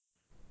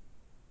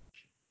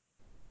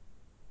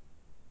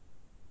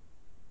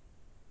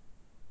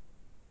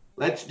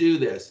Let's do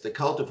this. The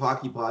Cult of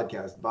Hockey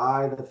podcast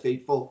by the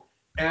faithful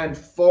and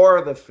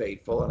for the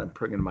faithful. And I'm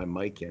bringing my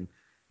mic in.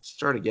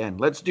 Start again.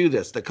 Let's do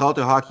this. The Cult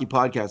of Hockey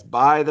podcast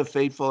by the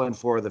faithful and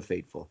for the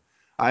faithful.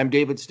 I'm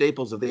David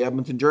Staples of the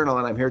Edmonton Journal,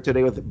 and I'm here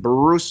today with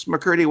Bruce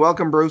McCurdy.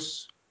 Welcome,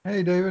 Bruce.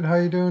 Hey, David. How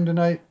you doing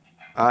tonight?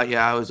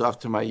 Yeah, I was off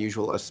to my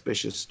usual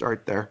auspicious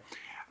start there.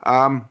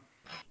 Um,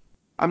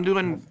 I'm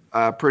doing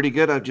pretty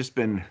good.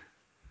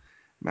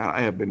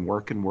 I have been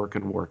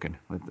working.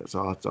 That's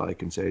all I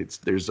can say.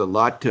 There's a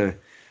lot to.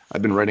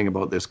 I've been writing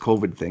about this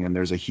COVID thing, and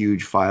there's a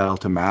huge file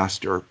to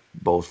master,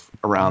 both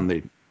around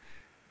the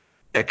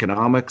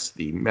economics,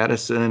 the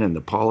medicine, and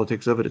the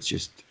politics of it. It's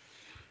just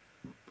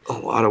a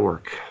lot of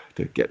work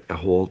to get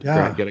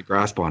Yeah, get a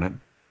grasp on it.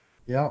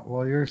 yeah.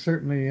 Well, you're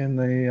certainly in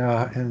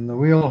the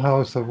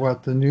wheelhouse of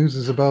what the news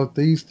is about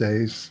these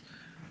days.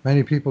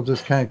 Many people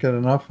just can't get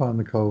enough on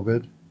the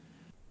COVID,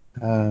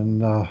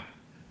 and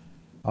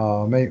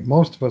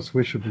most of us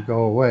wish it would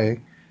go away.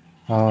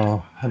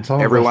 And some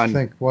of us Everyone,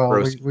 think, well,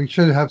 Bruce, we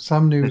should have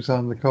some news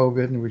on the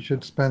COVID, and we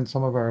should spend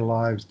some of our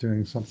lives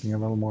doing something a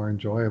little more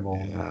enjoyable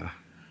than uh,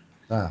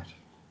 that.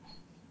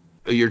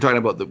 you're talking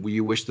about the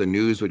you wish the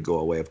news would go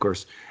away. Of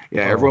course,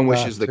 yeah. Oh, Everyone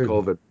wishes that the too.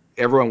 COVID.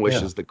 Everyone Yeah,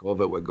 wishes the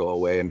COVID would go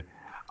away, and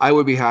I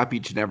would be happy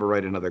to never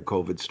write another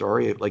COVID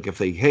story. Like if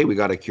they, hey, we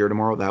got a cure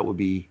tomorrow, that would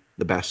be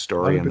the best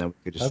story, that'd be and then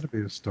we could just, that'd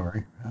be a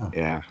story. Yeah.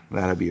 yeah,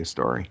 that'd be a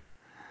story.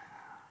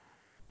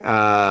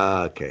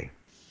 Okay,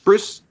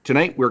 Bruce.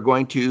 Tonight we're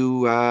going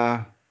to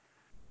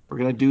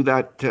do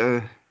that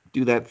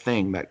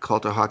thing, that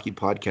Cult of Hockey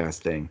podcast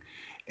thing.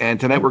 And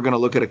tonight Okay. we're going to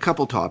look at a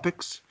couple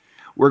topics.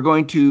 We're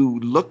going to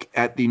look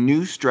at the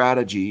new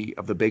strategy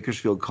of the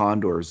Bakersfield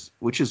Condors,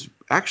 which is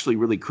actually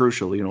really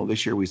crucial. You know,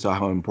 this year we saw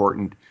how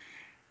important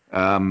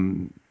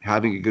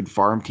having a good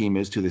farm team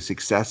is to the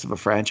success of a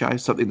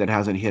franchise, something that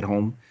hasn't hit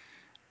home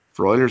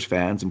for Oilers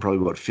fans in probably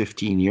about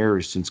 15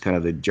 years since kind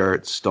of the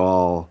Jarrett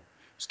Stoll,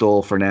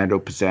 Fernando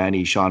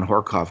Pisani, Sean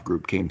Horkoff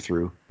group came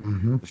through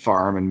Mm-hmm. the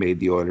farm and made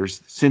the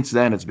Oilers. Since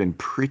then, it's been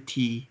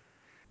pretty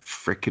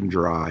freaking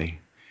dry in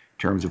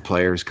terms of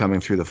players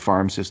coming through the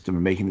farm system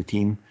and making the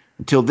team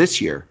until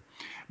this year.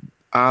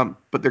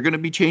 But they're going to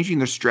be changing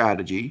their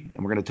strategy,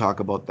 and we're going to talk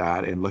about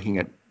that and looking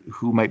at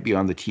who might be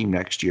on the team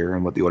next year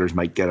and what the Oilers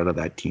might get out of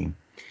that team.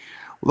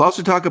 We'll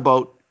also talk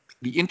about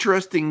the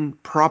interesting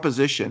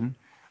proposition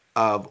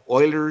of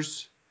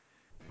Oilers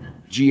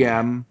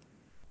GM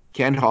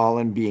Ken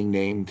Holland being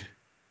named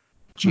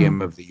Hmm.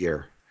 GM of the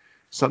year.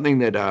 Something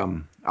that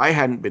I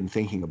hadn't been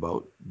thinking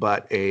about,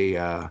 but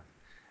a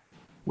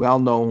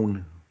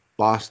well-known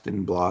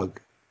Boston blog,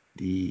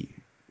 the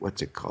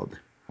what's it called?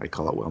 I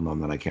call it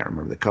well-known, then I can't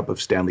remember. The Cup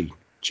of Stanley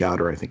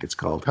Chowder, I think it's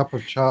called. Cup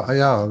of chow.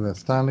 Yeah, the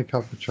Stanley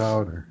Cup of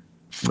Chowder.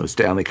 The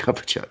Stanley Cup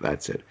of Chowder.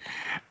 That's it.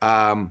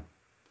 Um,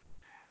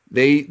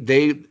 they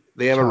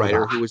have a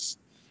writer Chowder. who was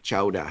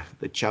Chowda,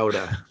 the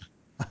Chowda.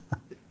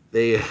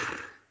 They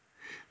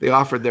they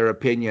offered their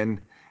opinion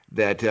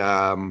that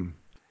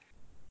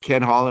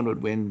Ken Holland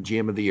would win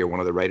GM of the Year, one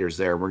of the writers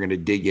there. We're going to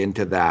dig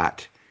into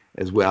that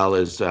as well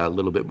as a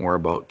little bit more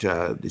about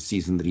the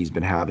season that he's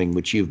been having,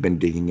 which you've been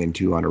digging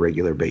into on a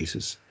regular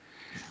basis.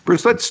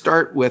 Bruce, let's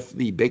start with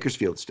the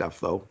Bakersfield stuff,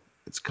 though.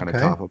 It's kind of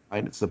Okay. top of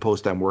mind. It's the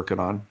post I'm working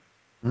on.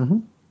 Mm-hmm.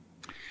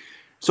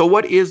 So,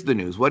 what is the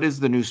news? What is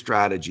the new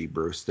strategy,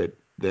 Bruce, that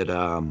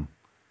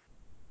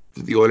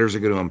the Oilers are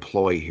going to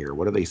employ here?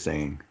 What are they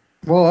saying?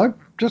 Well, I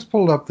just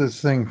pulled up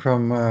this thing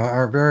from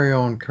our very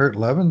own Kurt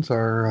Levens,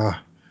 our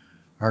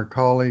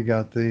colleague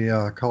at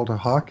the Cult of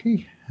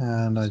Hockey,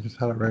 and I just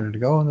had it ready to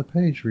go, and the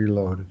page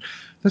reloaded.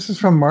 This is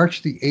from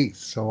March the 8th,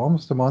 so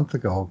almost a month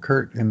ago.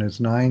 Kurt, in his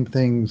Nine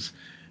Things,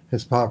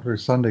 his popular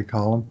Sunday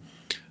column,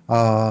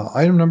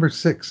 item number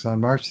 6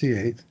 on March the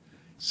 8th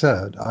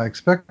said, I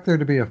expect there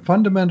to be a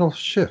fundamental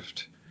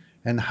shift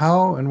in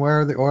how and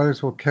where the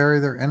Oilers will carry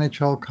their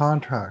NHL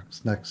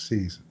contracts next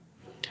season.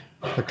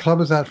 The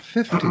club is at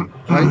 50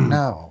 right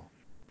now.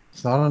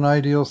 It's not an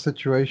ideal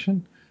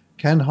situation.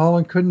 Ken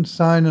Holland couldn't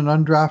sign an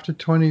undrafted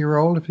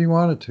 20-year-old if he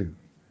wanted to,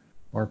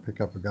 or pick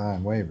up a guy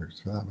on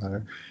waivers for that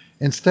matter.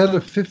 Instead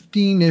of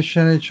 15-ish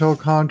NHL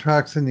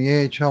contracts in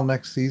the AHL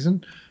next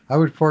season, I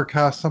would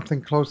forecast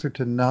something closer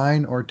to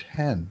 9 or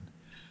 10.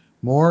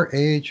 More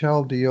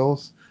AHL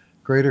deals,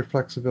 greater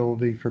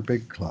flexibility for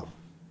big club.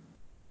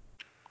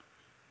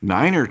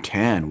 9 or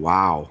 10.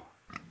 Wow.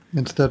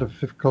 Instead of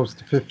close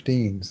to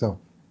 15. So,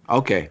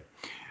 Okay.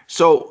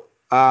 So,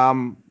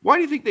 why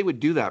do you think they would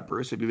do that,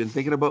 Bruce? Have you been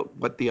thinking about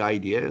what the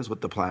idea is,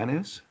 what the plan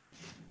is?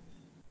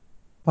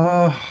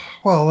 uh,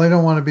 well, they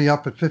don't want to be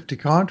up at 50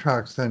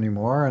 contracts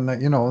anymore, and they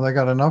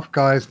got enough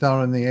guys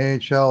down in the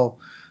AHL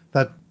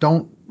that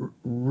don't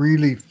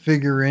really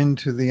figure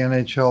into the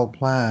NHL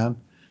plan,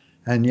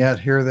 and yet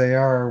here they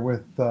are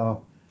with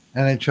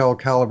NHL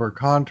caliber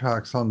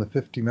contracts on the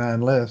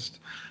 50-man list,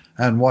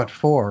 and what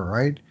for,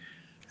 right?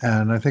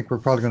 And I think we're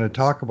probably going to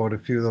talk about a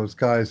few of those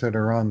guys that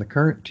are on the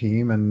current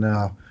team and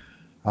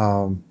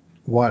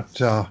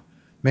what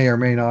may or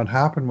may not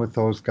happen with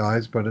those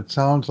guys. But it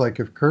sounds like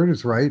if Kurt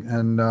is right,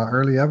 and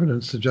early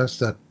evidence suggests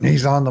that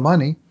he's on the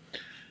money,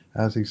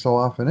 as he so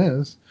often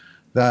is,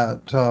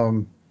 that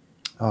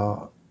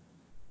uh,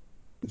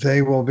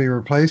 they will be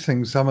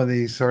replacing some of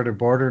these sort of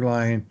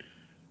borderline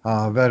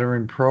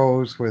veteran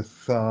pros with,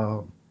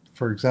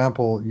 for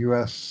example,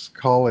 U.S.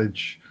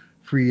 college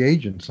free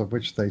agents, of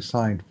which they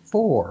signed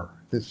four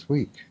this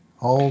week,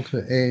 all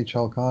to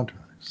AHL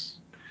contracts.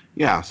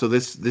 Yeah, so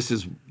this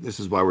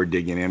is why we're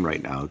digging in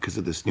right now because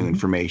of this new Hmm.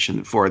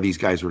 information. Four of these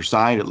guys were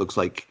signed. It looks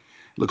like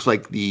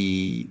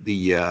the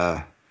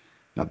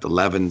not the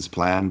Levens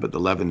plan, but the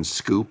Levens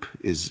scoop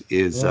is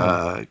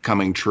Yeah,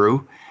 coming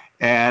true,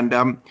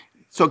 and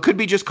so it could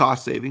be just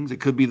cost savings. It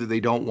could be that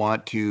they don't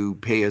want to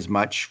pay as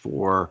much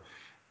for.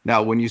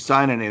 Now, when you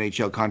sign an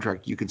NHL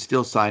contract, you can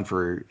still sign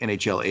for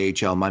NHL,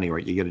 AHL money,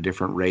 right? You get a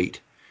different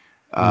rate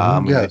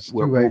and yes,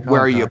 two-way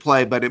where you contract.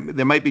 play, but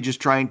they might be just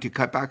trying to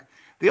cut back.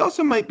 They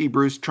also might be,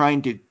 Bruce,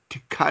 trying to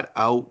cut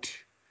out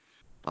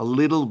a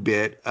little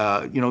bit,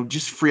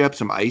 just free up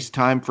some ice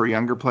time for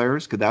younger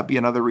players. Could that be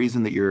another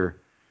reason that you're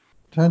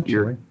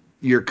Potentially.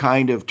 you're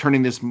kind of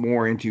turning this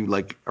more into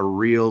like a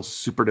real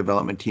super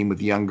development team with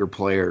younger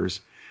players?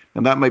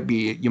 And that might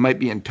be you might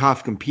be in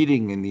tough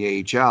competing in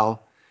the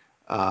AHL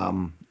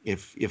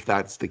if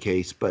that's the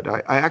case. But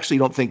I actually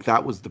don't think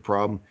that was the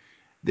problem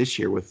this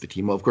year with the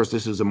team. Well, of course,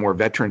 this is a more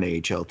veteran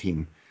AHL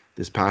team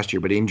this past year,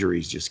 but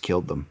injuries just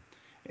killed them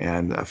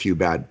and a few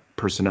bad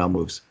personnel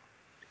moves.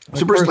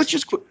 So, Of Bruce, let's course,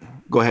 just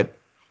go ahead.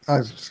 I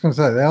was just going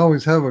to say, they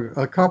always have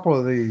a couple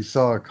of these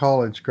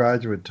college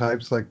graduate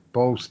types like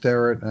Bo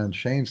Starrett and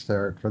Shane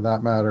Starrett, for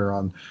that matter,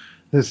 on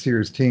this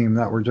year's team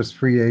that were just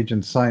free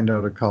agents signed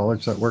out of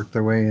college that worked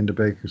their way into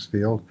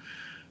Bakersfield.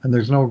 And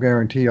there's no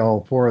guarantee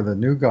all four of the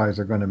new guys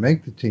are going to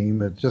make the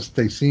team. It just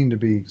they seem to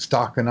be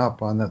stocking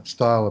up on that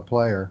style of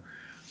player.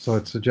 So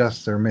it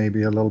suggests there may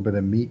be a little bit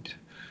of meat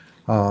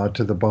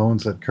to the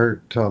bones that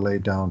Kurt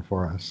laid down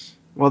for us.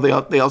 Well,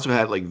 they also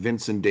had like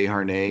Vincent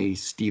Desharnais,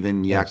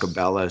 Steven Yes.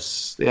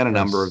 Jacobellis. They had a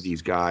number of Yes.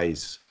 these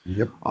guys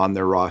Yep. on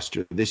their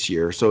roster this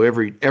year. So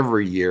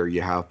every year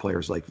you have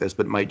players like this,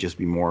 but it might just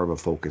be more of a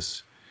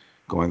focus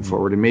going Mm.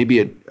 forward. And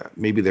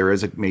maybe there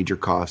is a major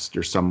cost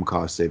or some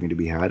cost saving to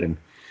be had, and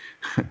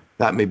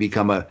that may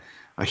become a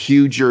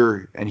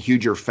huger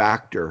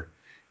factor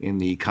in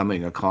the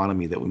coming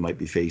economy that we might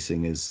be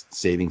facing is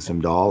saving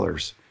some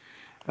dollars.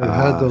 They've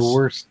had Uh,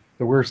 the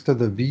worst of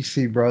the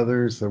VC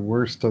brothers, the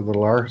worst of the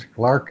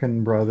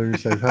Larkin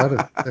brothers. They've had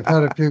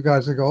a few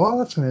guys that go, "Oh,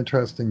 that's an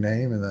interesting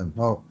name," and then,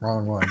 "Oh,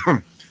 wrong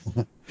one."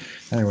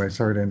 Anyway,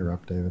 sorry to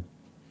interrupt, David.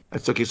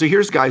 that's okay. So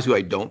here's guys who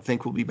I don't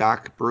think will be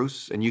back,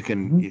 Bruce. And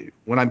Hmm.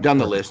 when I'm done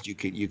the Sure. list, you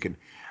can.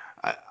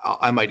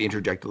 I might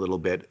interject a little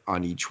bit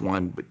on each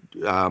one, but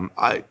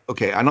I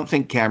don't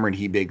think Cameron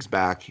Hebig's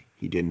back.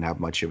 He didn't have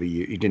much of a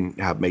year. He didn't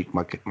have make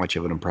much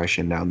of an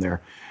impression down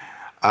there.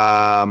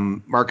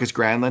 Marcus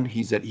Granlund,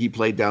 he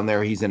played down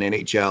there. He's an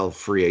NHL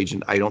free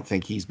agent. I don't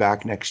think he's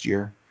back next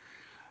year.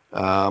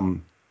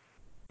 Um,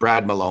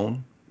 Brad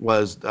Malone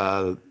was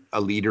a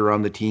leader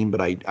on the team,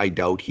 but I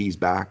doubt he's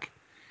back.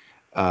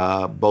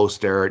 Bo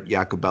Starrett,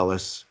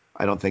 Jacobellis,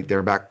 I don't think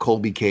they're back.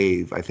 Colby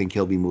Cave, I think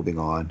he'll be moving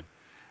on.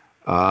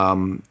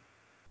 Um,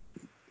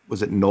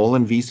 was it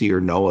Nolan VC or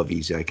Noah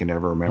VC? I can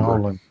never remember.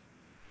 Nolan.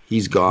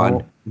 He's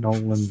gone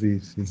Nolan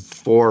VC.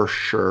 for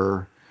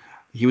sure.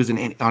 He was on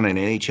an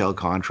NHL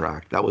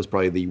contract. That was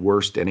probably the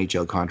worst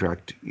NHL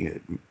contract.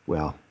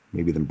 Well,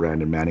 maybe than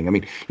Brandon Manning. I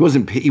mean,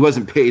 he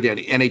wasn't paid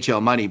any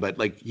NHL money, but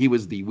like he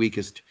was the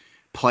weakest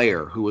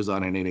player who was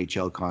on an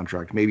NHL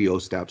contract. Maybe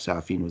Ostap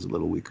Safin was a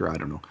little weaker. I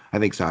don't know. I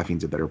think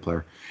Safin's a better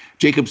player.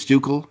 Jacob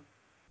Stukel,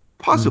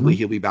 possibly Hmm.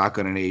 he'll be back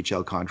on an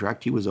AHL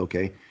contract. He was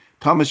okay.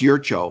 Thomas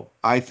Yurcho,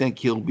 I think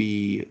he'll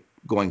be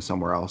going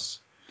somewhere else.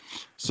 Yeah.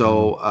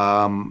 So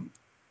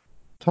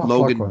Tough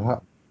luck with Logan,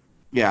 that.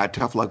 yeah,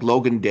 tough luck.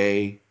 Logan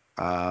Day,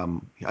 I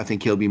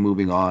think he'll be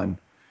moving on.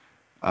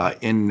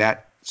 In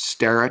net,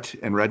 Starrett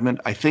and Redmond,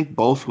 I think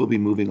both will be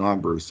moving on,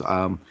 Bruce.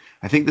 I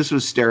think this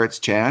was Starrett's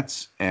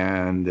chance,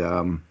 and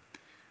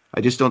I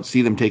just don't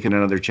see them taking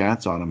another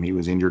chance on him. He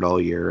was injured all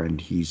year,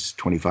 and he's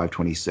 25,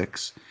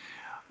 26.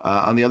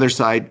 On the other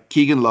side,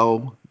 Keegan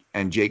Lowe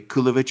and Jake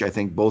Kulevich, I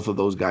think both of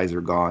those guys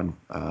are gone.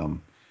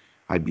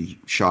 I'd be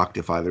shocked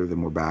if either of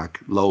them were back.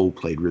 Lowe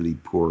played really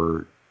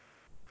poor.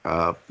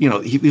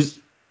 He was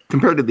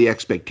compared to the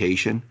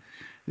expectation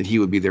that he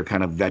would be their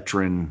kind of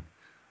veteran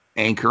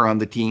anchor on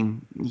the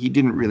team. He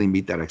didn't really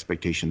meet that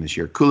expectation this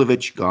year.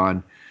 Kulevich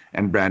gone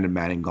and Brandon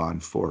Manning gone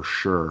for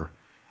sure.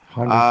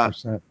 Uh,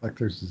 100%. Like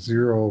there's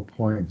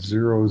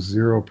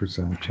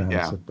 0.00% chance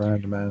yeah, that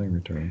Brandon Manning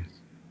returns.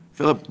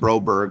 Philip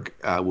Broberg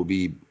will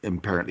be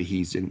apparently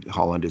he's in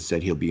Holland has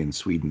said he'll be in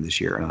Sweden this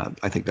year, and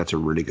I think that's a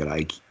really good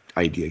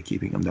idea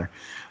keeping him there.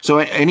 So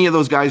any of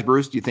those guys,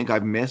 Bruce, do you think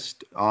I've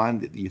missed on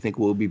that you think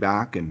will be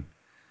back? And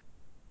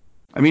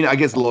I mean, I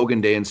guess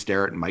Logan Day and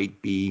Starrett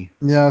might be.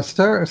 Yeah,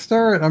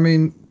 Starrett. I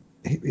mean,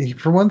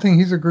 for one thing,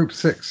 he's a Group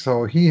Six,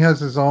 so he has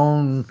his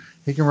own.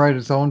 He can write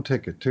his own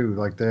ticket too.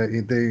 Like they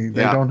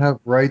Yeah, don't have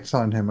rights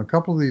on him. A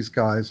couple of these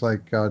guys,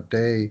 like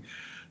Day,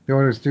 the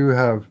Oilers do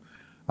have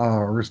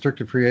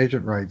restricted free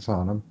agent rights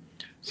on him.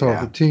 So if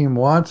the yeah, team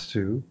wants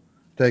to,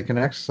 they can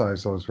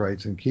exercise those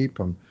rights and keep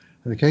them.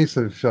 In the case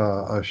of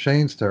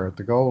Shane Starrett,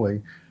 the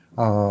goalie,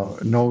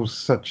 no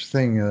such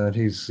thing that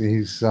he's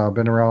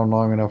been around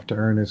long enough to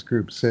earn his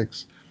Group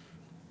Six.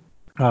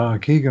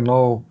 Keegan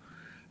Lowe,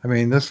 I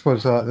mean, a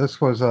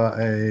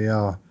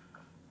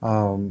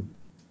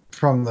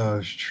from the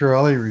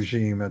Chiarelli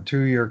regime, a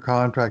 2-year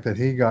contract that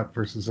he got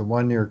versus a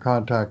 1-year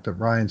contract that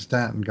Ryan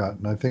Stanton got.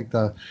 And I think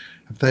that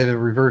if they'd have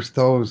reversed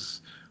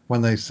those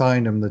when they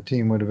signed him, the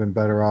team would have been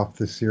better off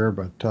this year.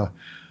 But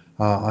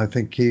I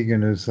think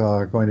Keegan is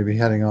going to be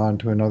heading on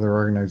to another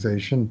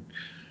organization.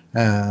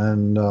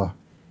 And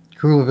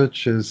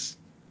Kulovich is,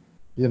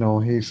 you know,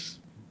 he's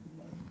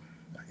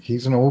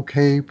an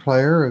okay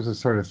player as a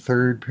sort of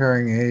third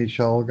pairing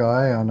AHL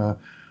guy on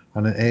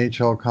an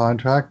AHL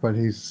contract, but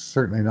he's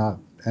certainly not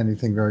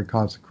anything very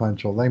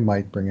consequential. They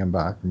might bring him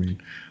back. I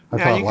mean, I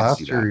Yeah, thought you can see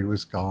last year that. he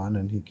was gone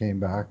and he came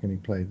back and he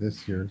played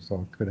this year,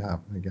 so it could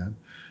happen again.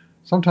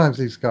 Sometimes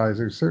these guys,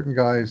 there's certain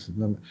guys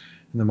in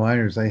the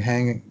minors, they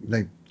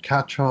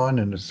catch on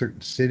in a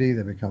certain city,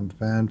 they become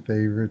fan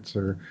favorites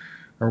or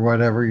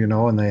whatever, you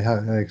know, and they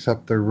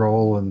accept their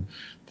role and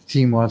the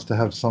team wants to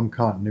have some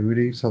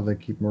continuity, so they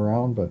keep them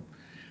around. But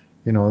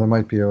you know, there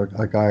might be a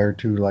guy or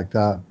two like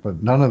that,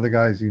 but none of the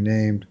guys you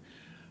named,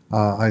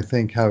 I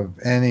think, have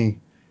any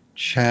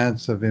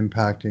chance of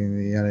impacting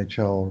the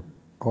NHL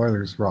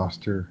Oilers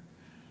roster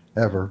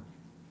ever. And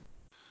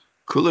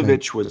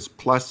Kulovich was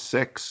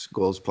 +6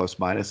 goals plus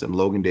minus, and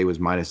Logan Day was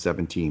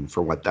 -17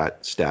 for what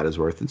that stat is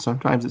worth. And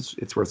sometimes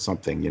it's worth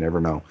something. You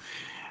never know.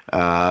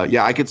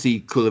 Yeah, I could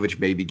see Kulovich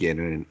maybe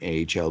getting an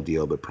AHL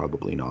deal, but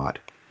probably not.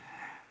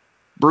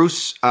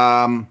 Bruce,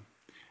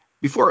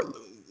 before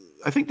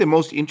I think the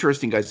most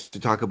interesting guys to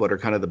talk about are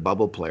kind of the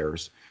bubble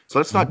players. So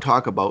let's mhm, not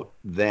talk about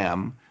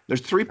them.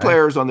 There's three okay,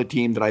 players on the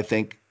team that I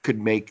think could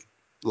make,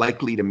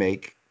 likely to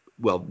make,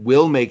 well,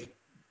 will make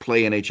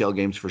play NHL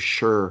games for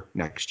sure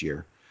next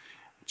year.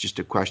 It's just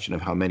a question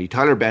of how many.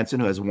 Tyler Benson,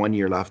 who has 1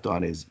 year left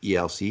on his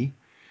ELC.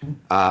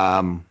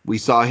 We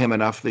saw him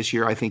enough this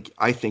year. I think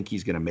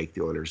he's going to make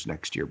the Oilers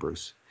next year,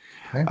 Bruce.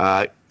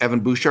 okay, Evan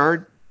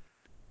Bouchard.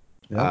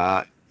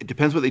 yep, It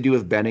depends what they do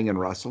with Benning and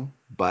Russell,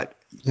 but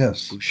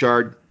yes,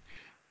 Bouchard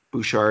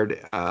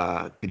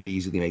could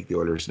easily make the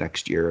Oilers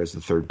next year as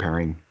the third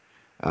pairing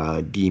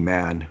D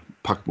man,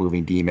 puck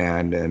moving D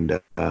man, and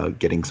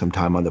getting some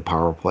time on the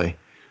power play.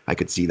 I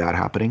could see that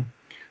happening.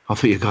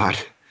 Although you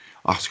got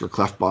Oscar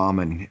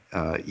Clefbaum and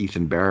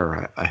Ethan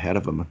Bear ahead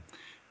of him,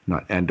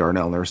 not and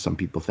Darnell Nurse, some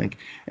people think,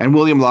 and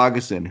William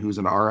Lagesson, who's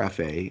an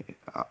RFA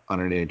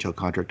on an NHL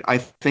contract. I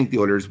think the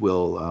Oilers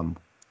will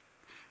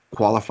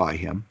qualify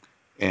him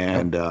yep,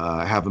 and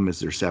have him as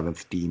their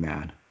seventh D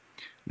man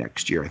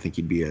next year. I think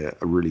he'd be a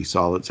really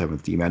solid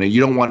seventh D man. And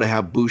you don't want to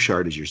have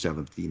Bouchard as your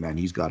seventh D man.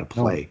 He's got to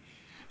no, play.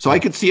 So I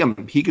no, could see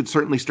him. He could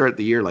certainly start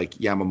the year like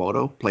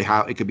Yamamoto, play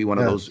how it could be one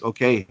of those, yes,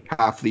 okay,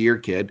 half the year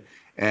kid.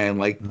 And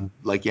mm,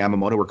 like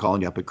Yamamoto, we're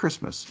calling you up at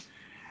Christmas.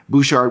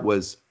 Bouchard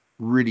was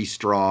really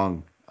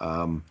strong.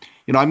 I'm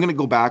going to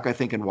go back, I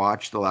think, and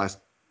watch the last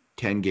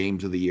 10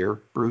 games of the year,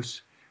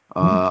 Bruce,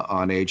 mhm,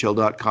 on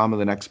AHL.com in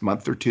the next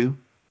month or two.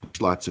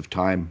 There's lots of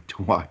time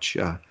to watch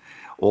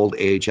old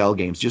AHL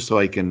games just so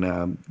I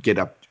can get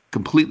up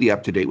completely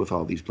up to date with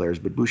all these players.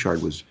 But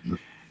Bouchard was,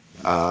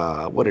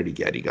 what did he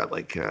get? He got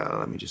like,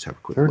 let me just have a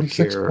quick look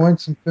 36 here.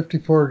 points in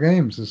 54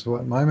 games is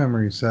what my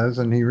memory says,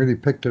 and he really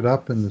picked it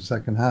up in the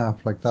second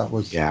half. Like that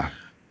was Yeah,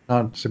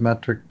 not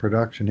symmetric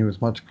production. He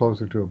was much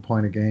closer to a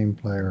point a game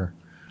player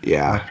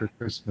yeah. after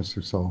Christmas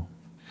or so.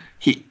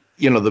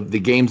 The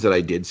games that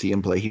I did see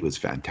him play, he was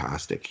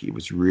fantastic. He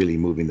was really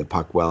moving the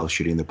puck well,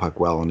 shooting the puck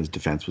well, and his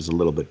defense was a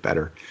little bit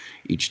better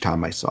each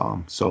time I saw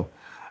him. So,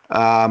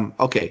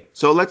 okay,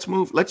 so let's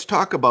move. Let's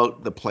talk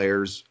about the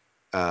players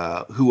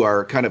who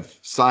are kind of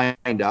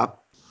signed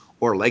up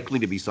or likely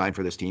to be signed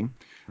for this team.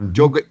 Hmm.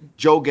 Joe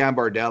Joe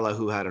Gambardella,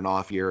 who had an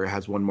off year,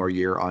 has one more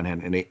year on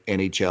an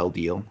NHL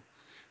deal,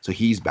 so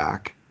he's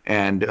back,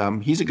 and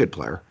he's a good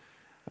player,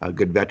 a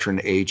good veteran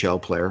AHL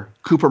player.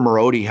 Cooper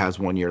Marody has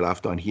 1 year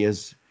left on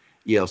his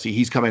ELC.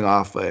 He's coming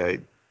off a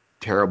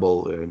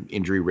terrible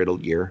injury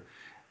riddled year,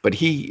 but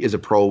he is a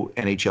pro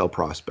NHL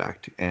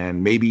prospect,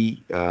 and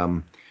maybe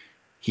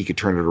he could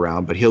turn it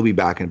around. But he'll be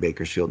back in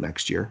Bakersfield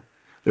next year.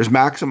 There's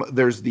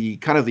the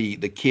kind of the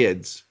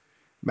kids,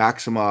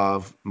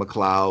 Maximov,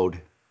 McLeod,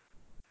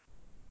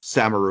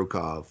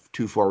 Samarukov,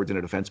 two forwards and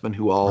a defenseman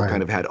who all Right.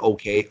 kind of had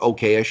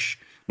okayish.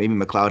 Maybe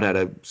McLeod had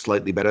a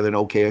slightly better than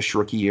okayish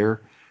rookie year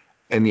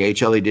in the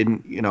HL. They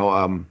didn't,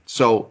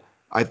 so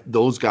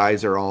those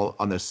guys are all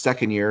on the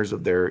second years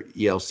of their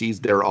ELCs.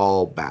 They're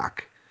all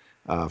back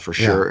for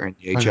Yeah. sure in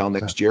the HL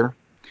 100%. next year.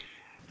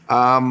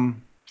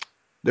 Um,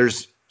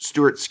 there's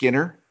Stuart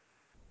Skinner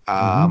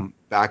Hmm.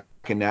 back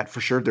in that for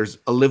sure. There's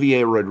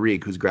Olivier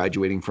Rodrigue, who's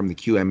graduating from the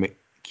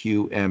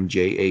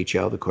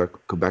QMJHL, the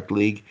Quebec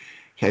League.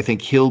 I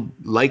think he'll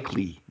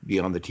likely be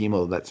on the team,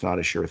 although that's not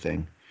a sure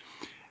thing.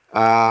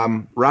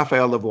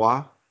 Raphael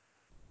Lavoie,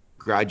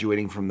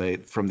 graduating from the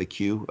the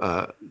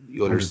Oilers'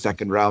 100%.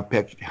 second round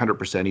pick,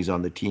 100% he's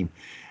on the team.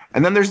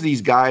 And then there's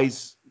these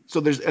guys, So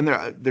there's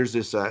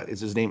this is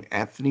his name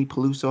Anthony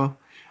Peluso?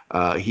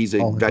 He's a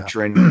Oh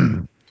veteran.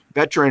 yeah.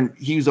 Veteran.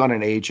 He was on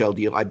an AHL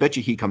deal. I bet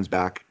you he comes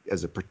back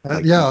as a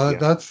like Yeah, he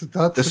that's the the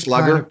kind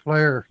slugger. of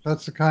player.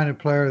 That's the kind of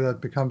player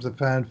that becomes a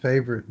fan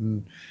favorite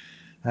and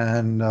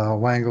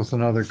wangles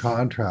another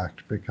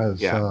contract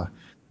because Yeah,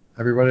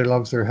 everybody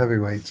loves their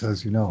heavyweights,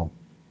 as you know,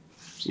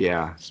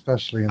 yeah.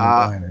 especially in the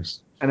Uh,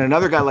 minors. and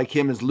another guy like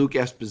him is Luke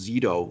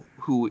Esposito,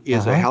 who Uh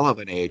is a huh. hell of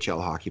an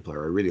AHL hockey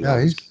player. I really Yeah,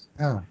 love this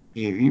guy.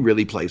 yeah, He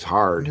really plays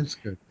hard, it's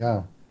good.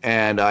 Yeah.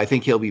 and I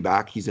think he'll be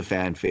back. He's a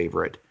fan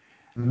favorite.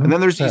 And Mm-hmm.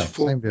 then there's these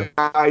Yeah. Same deal.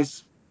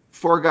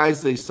 four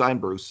guys they signed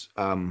Bruce.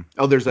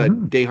 There's a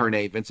Mm-hmm.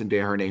 Desharnais, Vincent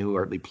Desharnais, who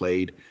hardly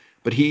played,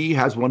 but he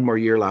has one more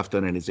year left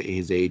on his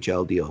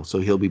AHL deal, so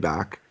he'll be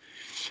back.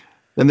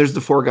 Then there's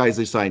the four guys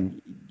they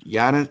signed.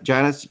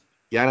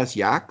 Yanis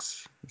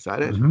Yaks, is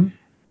that it? Mm-hmm.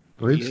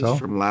 Believe He is so.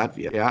 from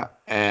Latvia, yeah.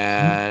 Mm-hmm.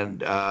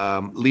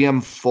 And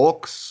Liam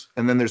Folks,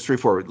 and then there's three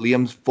forward: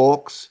 Liam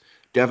Folks,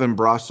 Devin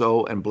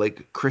Brasso, and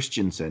Blake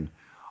Christensen,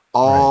 Right.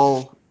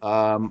 all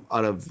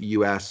out of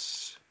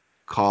U.S.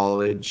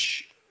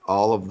 college.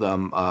 All of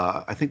them,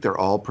 I think they're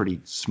all pretty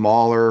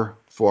smaller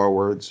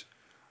forwards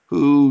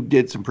who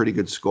did some pretty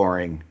good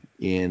scoring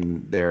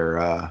in their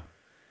Along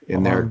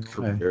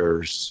the way.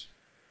 careers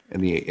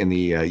in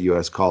the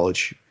U.S.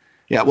 college.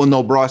 Yeah, well,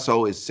 no,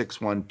 Brasso is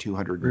 6'1",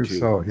 202.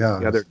 Russo. Yeah.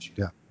 The other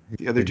Yeah. He's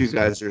the other big two as fuck.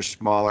 guys are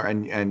smaller,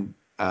 and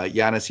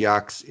Yanis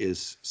Yaks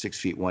is 6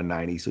 feet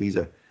 190, so he's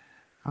a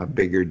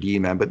bigger D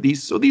man. But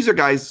these are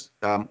guys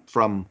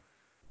from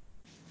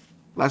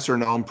lesser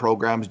known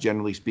programs,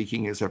 generally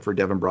speaking, except for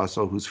Devin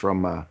Brasso, who's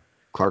from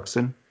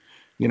Clarkson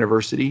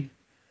University.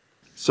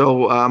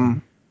 So Mm-hmm.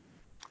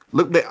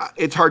 look,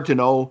 it's hard to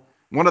know.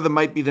 One of them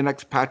might be the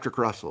next Patrick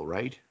Russell,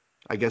 right?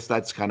 I guess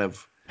that's kind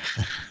of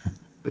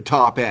the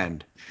top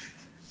end.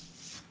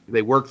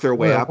 They work their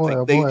way Boy, oh up. boy,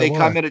 oh boy, oh boy.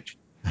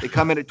 They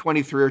come in at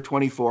 23 or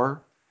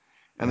 24,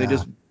 and they Yeah.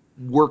 just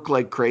work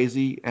like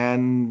crazy,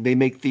 and they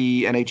make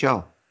the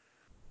NHL.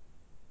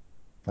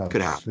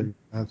 Could happen.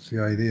 That's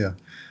the idea.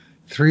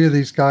 Three of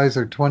these guys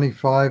are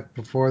 25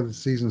 before the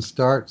season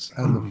starts,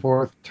 and the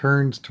fourth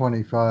turns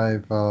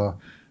 25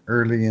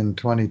 early in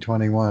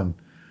 2021.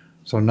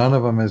 So none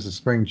of them is a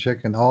spring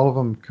chicken. All of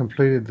them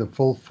completed the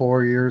full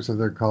 4 years of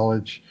their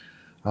college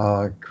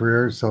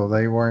career, so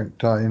they weren't,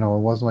 it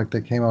wasn't like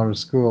they came out of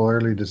school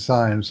early to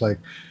sign. It's like,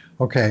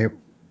 okay,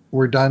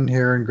 we're done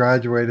here and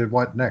graduated.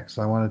 What next?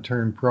 I want to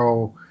turn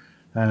pro.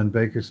 And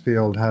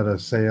Bakersfield had a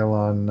sale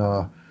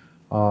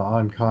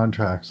on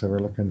contracts they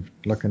were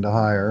looking to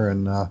hire,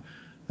 and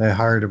they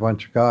hired a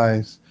bunch of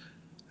guys,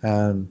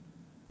 and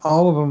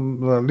all of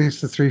them, at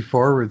least the three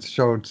forwards,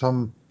 showed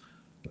some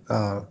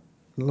uh,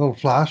 little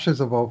flashes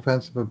of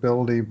offensive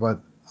ability, but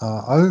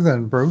other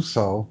than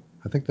Brusso,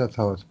 I think that's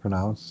how it's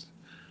pronounced.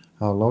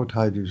 Low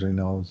Tide usually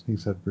knows. He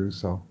said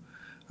Brusso.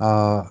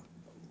 Uh,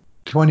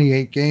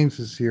 28 games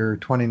this year,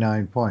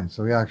 29 points.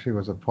 So he actually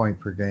was a point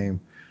per game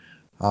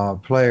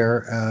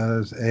player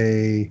as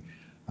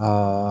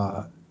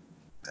uh,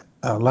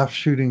 a left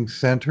shooting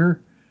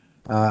center.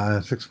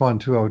 6'1",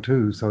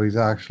 202. So he's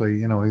actually,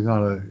 he's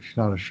not a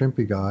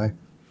shrimpy guy,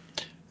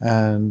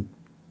 and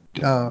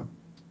uh,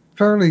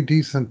 fairly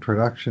decent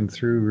production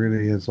through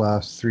really his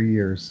last 3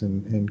 years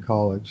in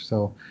college.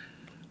 So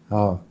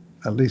uh,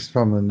 at least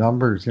from the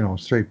numbers,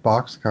 straight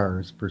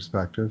boxcars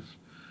perspective,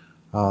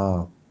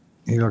 uh,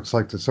 he looks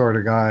like the sort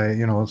of guy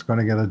that's going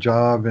to get a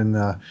job in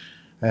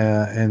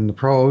the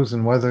pros,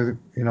 and whether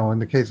in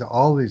the case of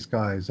all these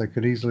guys, they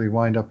could easily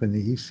wind up in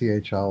the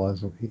ECHL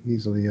as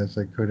easily as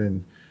they could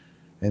in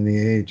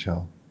the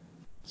AHL.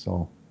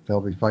 So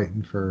they'll be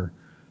fighting for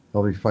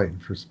they'll be fighting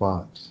for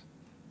spots.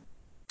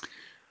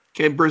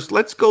 Okay, Bruce,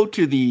 let's go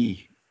to the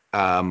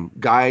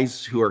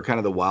guys who are kind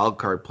of the wild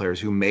card players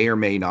who may or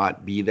may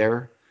not be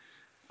there,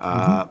 Hmm.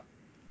 uh,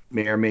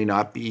 may or may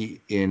not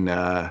be in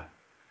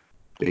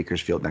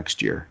Bakersfield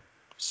next year.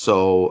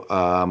 So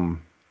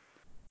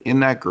in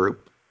that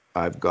group,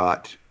 I've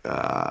got,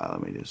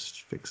 let me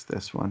just fix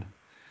this one.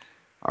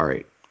 All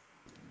right.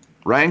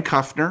 Ryan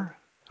Kuffner,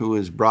 who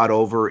was brought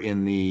over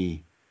in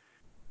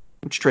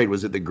which trade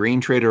was it? The Green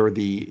trade or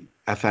the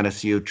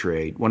Athanasiou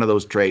trade? One of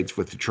those trades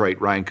with Detroit.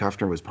 Ryan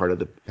Kuffner was part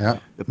of Yeah.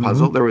 the Hmm.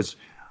 puzzle.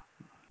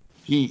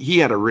 He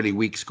had a really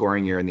weak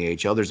scoring year in the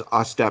AHL. There's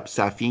Ostap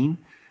Safin.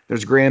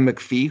 There's Graham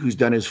McPhee, who's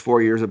done his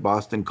 4 years at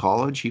Boston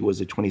College. He was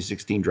a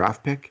 2016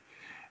 draft pick,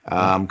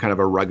 Yeah. kind of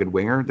a rugged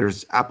winger.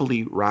 There's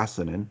Apeli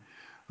Rasanen,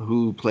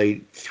 who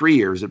played 3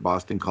 years at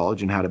Boston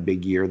College and had a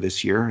big year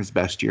this year, his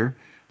best year.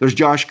 There's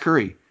Josh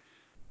Curry,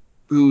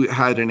 who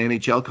had an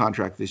NHL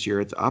contract this year.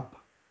 It's up.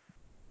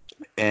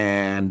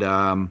 And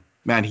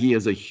man, he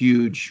is a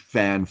huge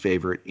fan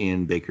favorite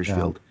in Yeah.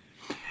 Bakersfield.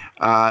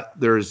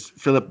 There's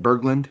Philip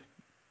Berglund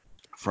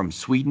from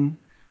Sweden,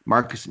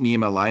 Marcus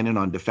Niemelainen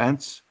on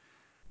defense,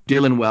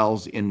 Dylan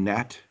Wells in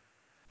net,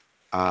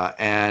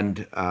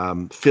 and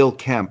Phil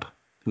Kemp,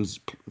 who's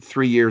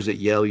 3 years at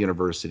Yale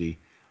University,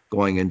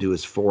 going into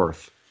his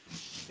fourth,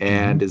 Hmm.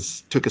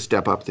 and took a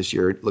step up this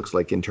year. It looks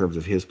like in terms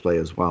of his play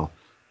as well.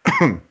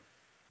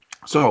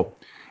 So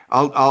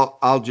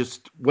I'll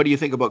just. What do you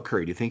think about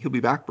Curry? Do you think he'll be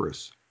back,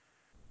 Bruce?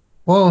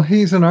 Well,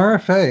 he's an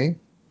RFA,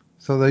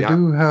 so Yeah,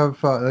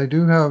 they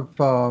do have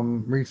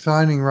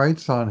re-signing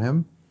rights on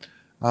him.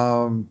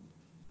 Um,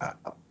 I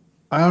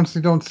I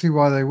honestly don't see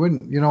why they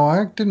wouldn't. You know,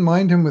 I didn't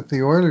mind him with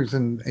the Oilers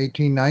in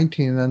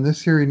 18-19, and then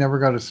this year he never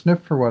got a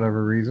sniff for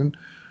whatever reason.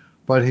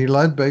 But he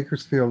led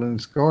Bakersfield in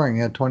scoring.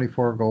 He had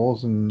 24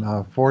 goals and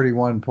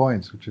 41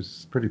 points, which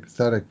is pretty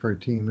pathetic for a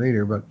team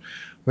leader. But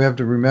we have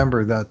to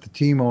remember that the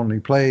team only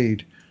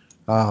played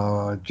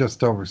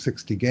just over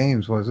 60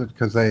 games, was it?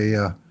 Because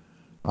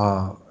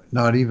uh,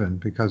 not even,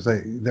 because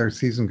their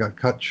season got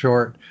cut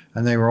short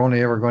and they were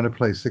only ever going to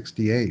play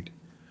 68.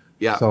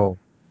 yeah, So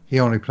he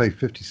only played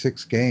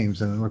 56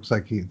 games, and it looks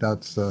like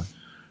that's the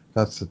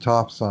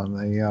tops on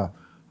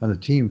the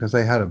team because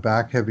they had a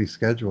back heavy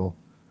schedule.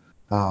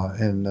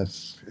 And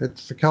it's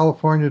the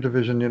California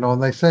division, you know,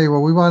 and they say,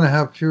 well, we want to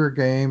have fewer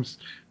games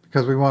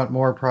because we want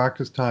more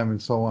practice time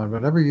and so on.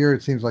 But every year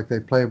it seems like they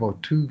play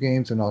about 2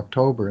 games in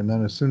October, and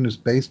then as soon as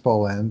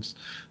baseball ends,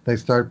 they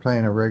start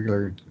playing a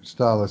regular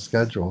style of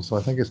schedule. So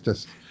I think it's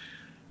just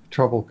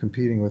trouble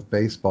competing with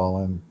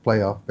baseball and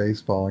playoff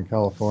baseball in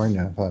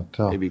California, but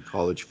maybe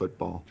college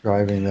football.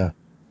 driving the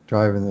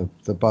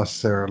the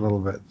bus there a little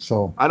bit.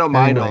 So I don't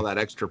mind all anyway,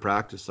 that extra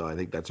practice, though. I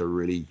think that's a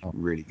really,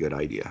 really good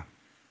idea.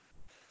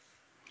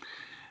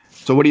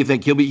 So, what do you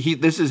think? He'll be he.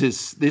 This is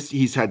his. This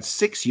he's had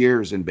 6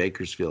 years in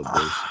Bakersfield,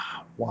 Bruce,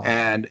 wow,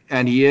 and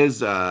he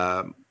is.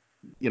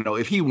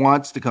 If he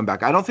wants to come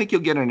back, I don't think he'll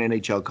get an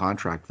NHL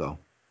contract though.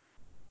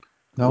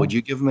 Would no.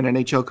 you give him an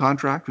NHL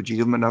contract? Would you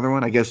give him another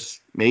one? I guess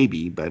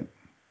maybe, but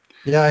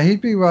Yeah, he'd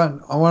be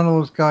one of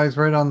those guys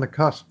right on the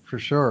cusp for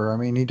sure. I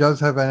mean, he does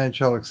have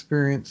NHL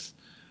experience,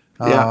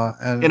 yeah, uh,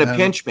 and in a and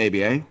pinch,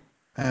 maybe, eh?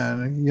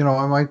 and you know,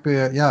 I might be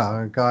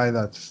a guy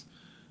that's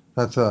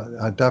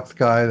a depth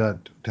guy that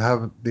to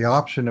have the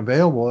option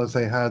available as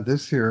they had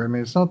this year. I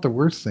mean, it's not the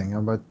worst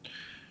thing, but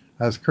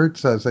as Kurt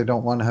says, they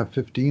don't want to have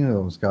 15 of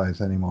those guys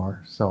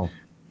anymore. So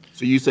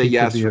So you say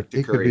yes to he could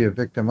be Curry? a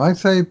victim. I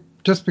say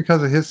just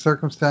because of his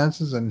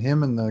circumstances and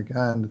him and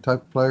the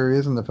type of player he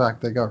is and the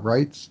fact they got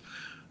rights,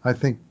 I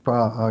think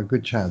a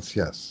good chance,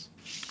 yes.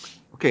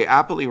 Okay,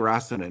 Apoli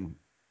Rasanen,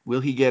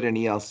 will he get an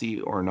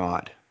ELC or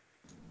not?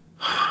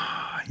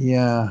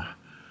 Yeah,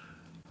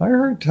 I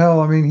heard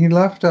tell. I mean, he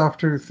left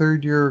after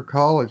third year of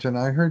college, and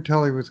I heard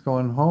tell he was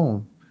going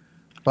home.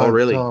 Oh, But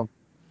really?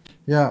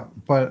 yeah,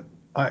 but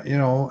you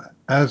know,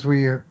 as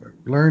we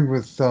learned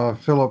with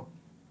Philip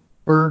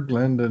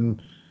Berglund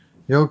and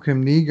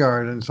Joachim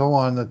Nygaard and so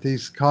on, that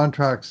these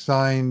contracts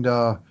signed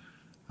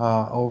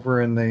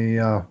over in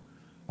the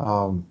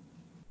um,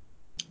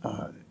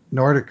 uh,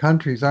 Nordic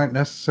countries aren't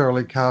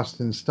necessarily cast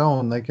in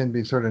stone. They can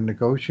be sort of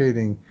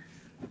negotiating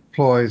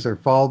ploys or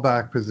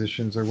fallback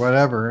positions or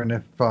whatever. And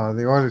if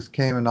the Oilers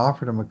came and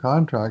offered him a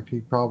contract,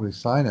 he'd probably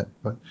sign it.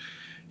 But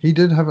he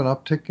did have an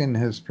uptick in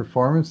his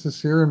performance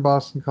this year in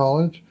Boston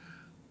College,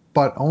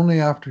 but only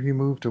after he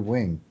moved to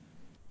wing.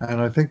 And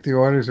I think the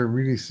Oilers are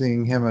really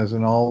seeing him as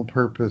an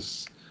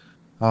all-purpose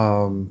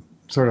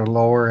sort of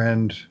lower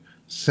end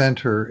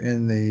center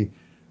in the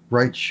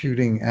right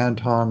shooting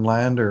Anton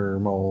Lander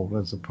mold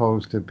as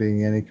opposed to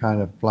being any kind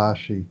of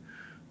flashy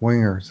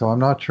winger. So I'm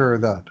not sure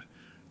that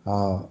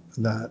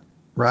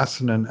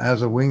Rasanen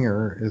as a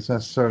winger is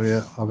necessarily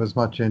of as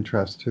much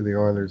interest to the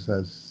Oilers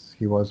as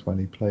he was when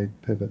he played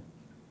pivot.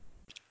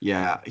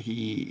 Yeah,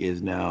 he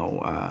is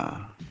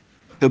now.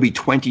 He'll be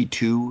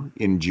 22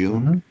 in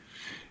June. Hmm.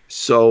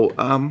 So,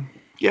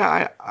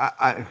 yeah,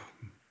 I,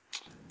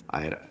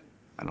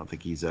 I don't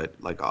think he's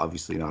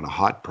obviously not a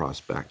hot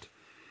prospect.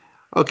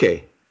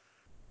 Okay,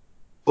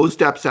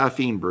 Ostap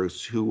Safin,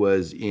 Bruce, who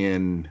was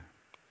in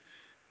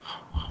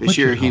this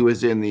year, he Wichita.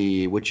 was in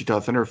the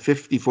Wichita Thunder,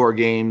 54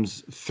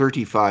 games,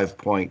 35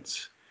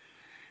 points.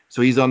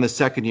 So he's on the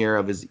second year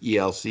of his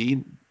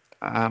ELC.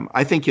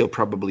 I think he'll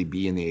probably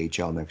be in the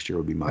HL next year.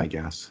 Would be my Yeah.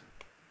 guess.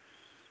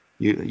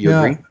 You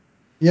Yeah. agree?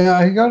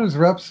 Yeah, he got his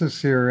reps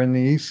this year in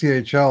the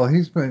ECHL.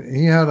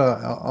 He had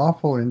a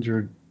awful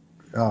injured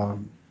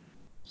um,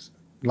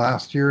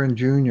 last year in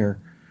junior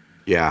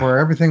Yeah. where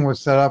everything was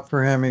set up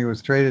for him. He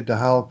was traded to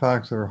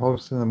Halifax. They were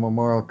hosting the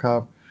Memorial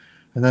Cup,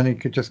 and then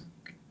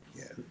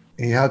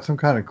he had some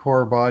kind of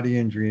core body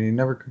injury and he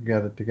never could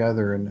get it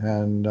together.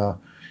 And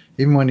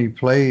even when he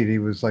played, he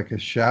was like a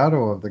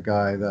shadow of the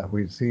guy that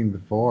we'd seen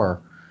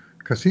before.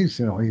 Because he's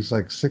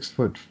like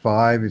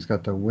 6'5". He's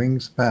got the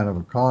wingspan of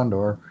a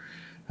condor,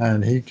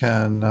 and he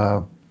can,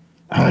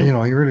 he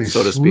really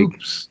So to speak.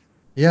 swoops.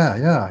 Yeah,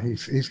 yeah.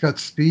 He's got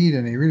speed,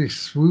 and he really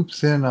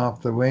swoops in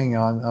off the wing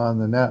on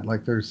the net.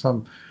 Like there's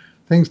some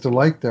things to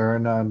like there,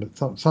 and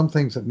some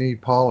things that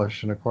need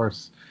polish. And of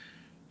course,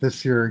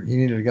 this year he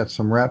needed to get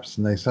some reps,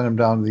 and they sent him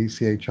down to the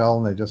ECHL,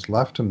 and they just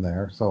left him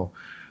there. So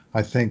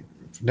I think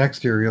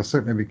next year he'll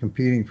certainly be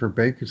competing for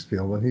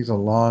Bakersfield, but he's a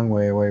long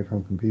way away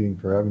from competing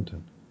for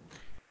Edmonton.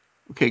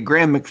 Okay,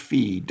 Graham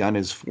McPhee done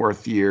his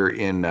fourth year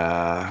in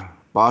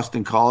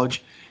Boston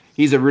College.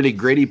 He's a really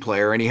gritty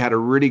player, and he had a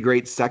really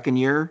great second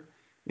year.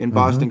 in Mm-hmm.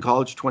 Boston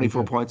College, He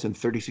 24 did. points in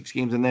 36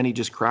 games, and then he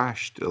just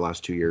crashed the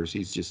last 2 years.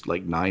 He's just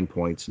like 9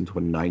 points in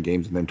 29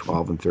 games, and then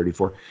 12 and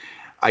 34.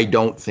 I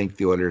don't think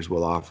the Oilers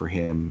will offer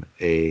him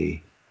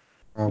a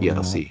Probably not.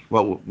 ELC.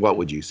 What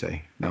would you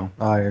say? No?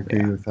 I agree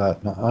Yeah. with that.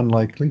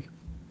 Unlikely.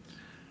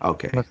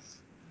 Okay.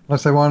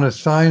 Unless they want to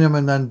sign him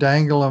and then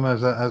dangle him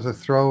as a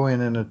throw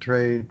in a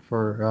trade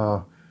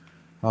for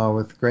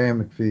with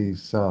Graham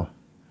McPhee's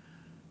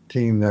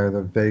team there,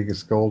 the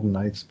Vegas Golden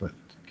Knights. But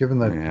given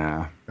that,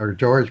 Yeah. or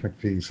George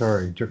McPhee,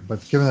 sorry,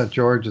 but given that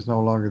George is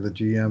no longer the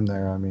GM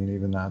there, I mean,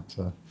 even that's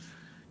kind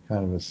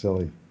of a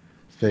silly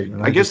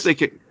statement. I guess they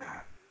could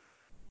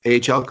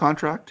AHL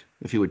contract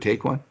if he would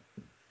take one.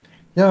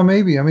 Yeah,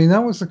 maybe. I mean,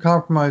 that was the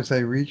compromise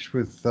they reached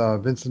with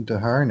Vincent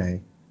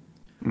DeHarnay,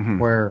 Hmm.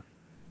 where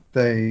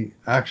they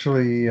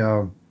actually,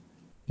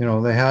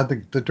 they had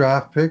the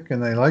draft pick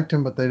and they liked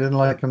him, but they didn't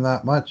like him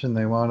that much, and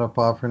they wound up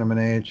offering him an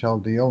AHL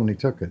deal, and he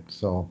took it.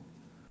 So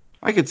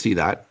I could see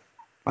that.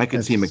 I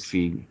could see it's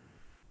McPhee.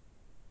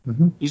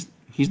 mhm.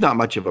 He's not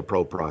much of a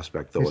pro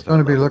prospect though He's with going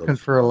that to be level looking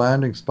of for a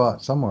landing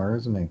spot somewhere,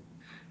 isn't he?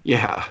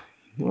 yeah.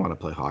 You want to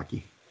play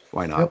hockey?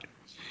 Why Yep, not?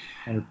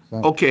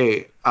 100%.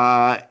 Okay.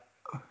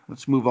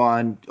 Let's move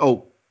on.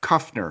 Oh,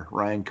 Kuffner,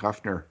 Ryan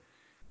Kuffner.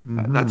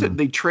 That's Hmm. it.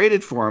 They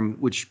traded for him,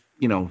 which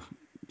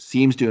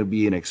seems to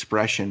be an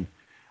expression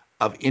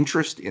of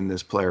interest in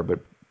this player. But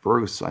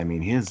Bruce, I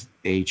mean, his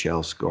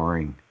AHL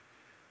scoring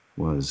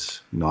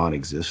was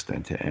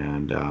non-existent,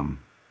 and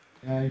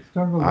Yeah, he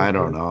struggled I as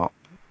don't a know.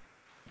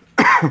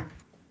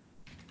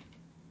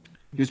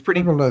 He was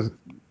pretty struggled as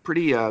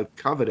pretty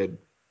coveted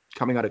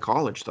coming out of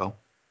college, though.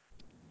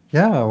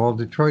 yeah. Well,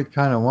 Detroit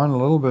kind of won a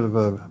little bit of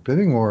a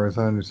bidding war, as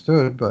I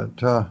understood,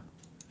 but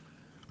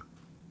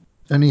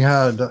and he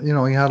had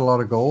a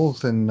lot of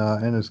goals in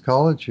his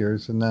college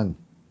years, and then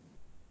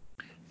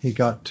he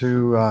got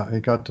to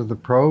the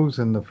pros,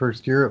 and the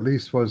first year at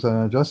least was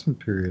an adjustment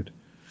period.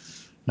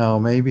 Now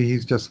maybe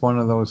he's just one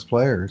of those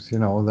players,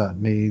 that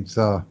needs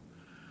uh,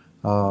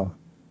 uh,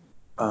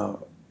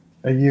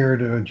 a year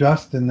to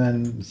adjust, and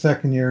then the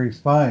second year he's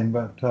fine.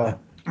 But there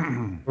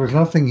was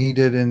nothing he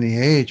did in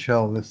the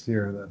AHL this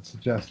year that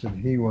suggested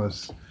he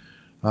was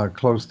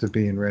close to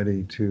being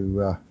ready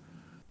to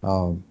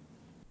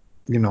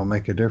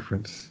make a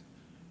difference.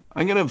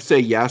 I'm gonna say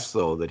yes,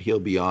 though, that he'll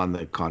be on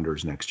the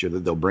Condors next year.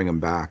 That they'll bring him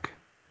back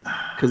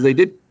because they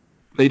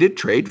did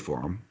trade for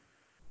him.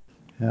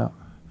 Yeah,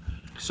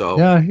 So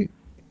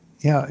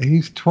yeah,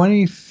 he's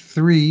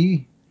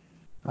 23.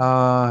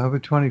 He'll be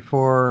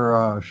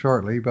 24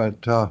 shortly,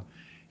 but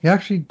he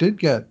actually did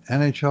get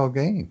NHL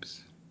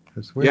games.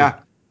 That's weird. yeah,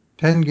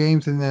 10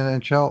 games in the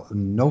NHL,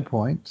 no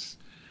points.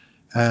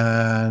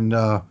 And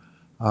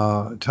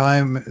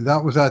time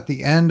that was at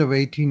the end of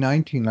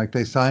 1819. Like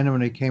they signed him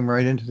and he came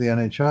right into the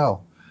NHL.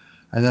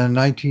 And then in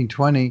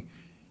 1920,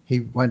 he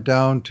went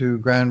down to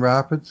Grand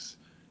Rapids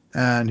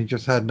and he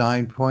just had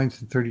 9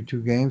 points in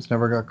 32 games,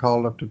 never got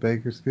called up to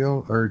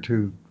Bakersfield or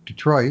to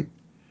Detroit.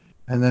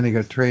 And then he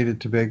got traded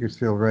to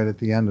Bakersfield right at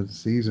the end of the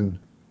season,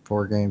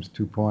 4 games,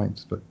 2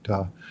 points. But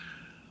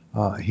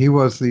he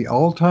was the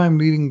all-time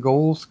leading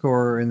goal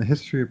scorer in the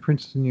history of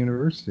Princeton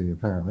University,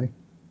 apparently.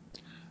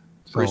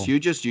 Bruce, So you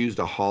just used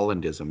a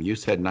Hollandism. You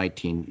said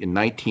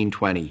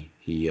 1920.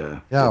 He yeah,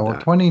 did well,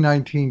 that.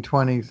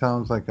 2019-20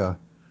 sounds like I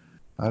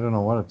don't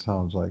know what it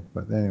sounds like,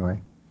 but anyway,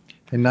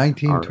 in All right.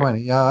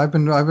 1920, yeah, I've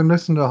been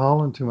listening to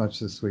Holland too much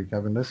this week.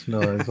 I've been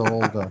listening to his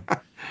old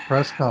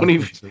press when he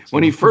conferences,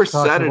 when and he he keeps first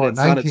said talking it, about it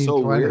sounded so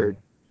 1920. weird.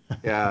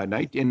 Yeah, in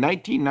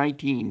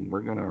 1919, we're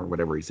gonna or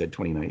whatever he said,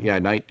 29. Yeah,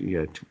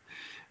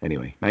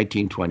 anyway,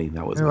 1920.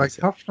 That was what he Anyway,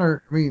 said.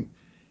 Kuffner, I mean,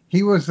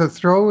 he was a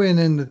throw-in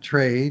in the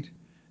trade,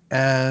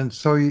 and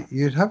so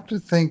you'd have to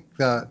think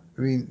that,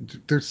 I mean,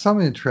 there's some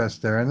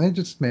interest there, and they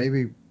just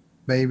maybe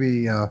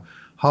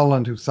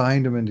Holland, who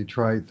signed him in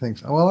Detroit,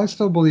 thinks, oh, well, I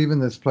still believe in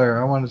this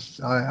player.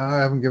 I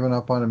haven't given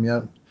up on him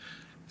yet.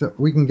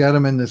 We can get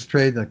him in this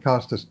trade that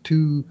cost us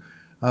two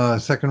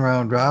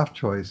second-round draft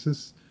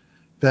choices.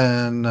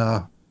 Then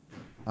uh,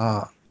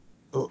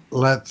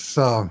 let's.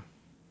 Uh,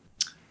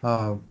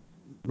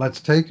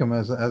 let's take him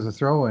as a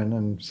throw in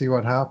and see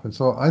what happens.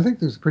 So I think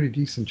there's a pretty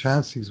decent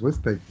chance he's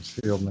with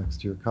Bakersfield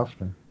next year,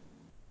 Kuffner.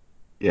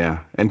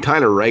 Yeah, and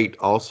Tyler Wright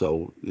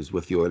also is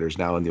with the Oilers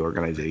now in the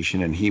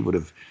organization, and he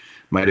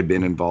might have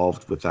been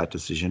involved with that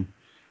decision,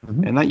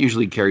 Hmm. and that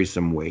usually carries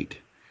some weight.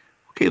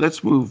 Okay,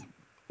 let's move.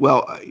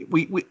 Well,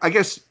 we I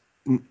guess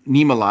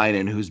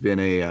Niemelainen, who's been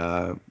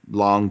a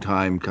long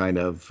time kind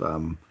of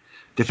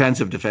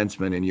defensive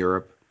defenseman in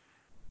Europe,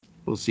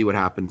 we'll see what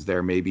happens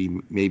there. Maybe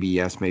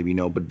yes, maybe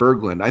no. But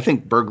Berglund, I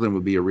think Berglund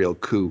would be a real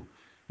coup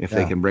if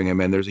they Yeah, can bring him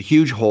in. There's a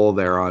huge hole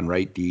there on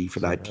right D for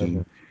that team,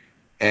 so,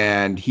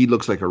 and he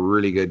looks like a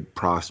really good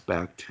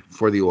prospect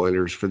for the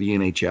Oilers for the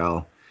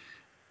NHL.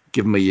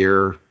 Give him a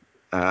year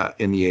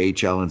in the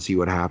AHL and see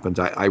what happens.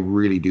 I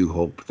really do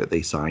hope that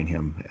they sign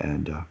him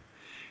and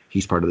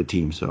he's part of the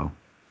team. So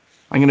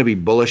I'm going to be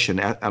bullish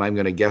and I'm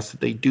going to guess that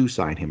they do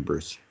sign him,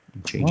 Bruce,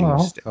 well, changing I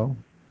his hope stick. so.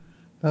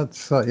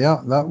 That's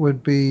yeah, that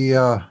would be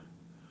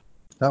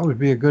that would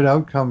be a good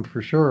outcome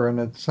for sure. And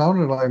it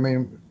sounded like, I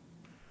mean,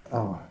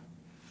 uh,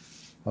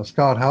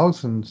 Scott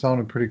Howson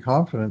sounded pretty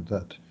confident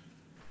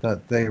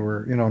that they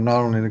were, not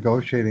only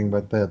negotiating,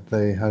 but that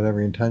they had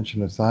every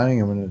intention of signing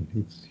him, and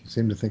he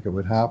seemed to think it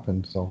would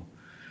happen. So,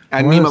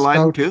 and And when has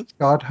Niemelainen too.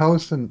 Scott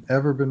Howson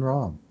ever been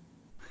wrong?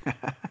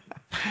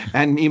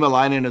 And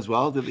Niemelainen as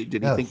well. Did he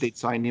think Yes. they'd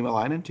sign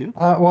Niemelainen too?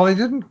 Well, he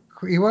didn't.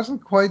 He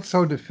wasn't quite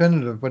so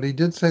definitive, but he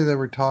did say they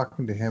were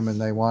talking to him and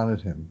they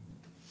wanted him.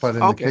 But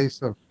Okay.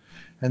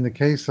 in the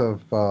case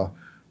of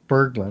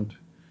Berglund,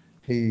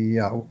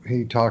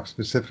 he talked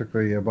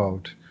specifically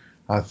about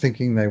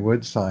thinking they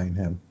would sign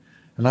him.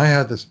 And I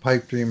had this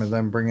pipe dream of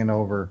them bringing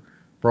over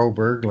Bro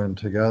Berglund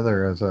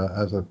together as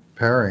a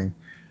pairing,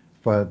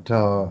 but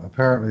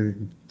apparently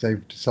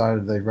they've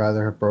decided they'd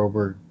rather have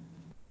Broberg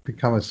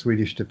become a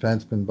Swedish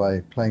defenseman by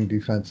playing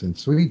defense in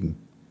Sweden.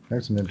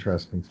 There's an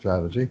interesting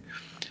strategy.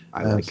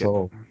 I And like it.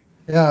 so,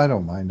 yeah, I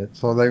don't mind it.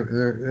 So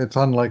it's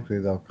unlikely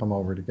they'll come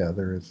over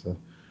together. Is the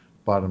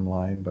bottom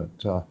line. But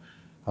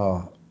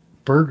uh,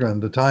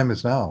 Berglund, the time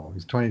is now.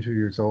 He's 22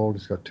 years old.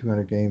 He's got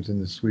 200 games in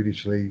the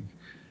Swedish league.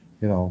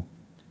 You know,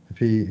 if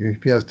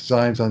he has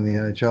designs on the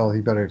NHL, he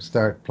better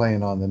start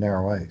playing on the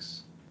narrow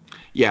ice.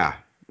 Yeah,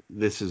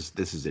 this is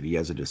it. He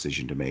has a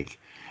decision to make.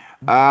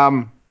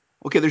 Um,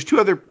 okay, there's two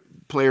other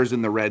players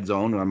in the red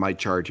zone on my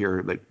chart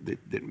here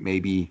that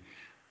maybe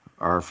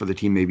are for the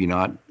team, maybe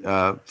not.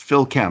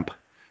 Phil Kemp.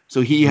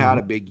 So he had Hmm.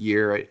 a big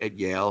year at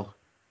Yale.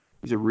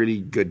 He's a really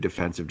good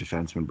defensive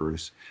defenseman,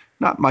 Bruce.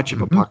 Not much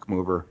of a Hmm. puck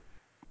mover.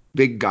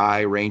 Big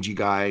guy, rangy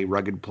guy,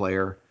 rugged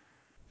player.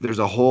 There's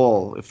a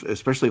hole,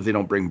 especially if they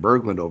don't bring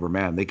Berglund over.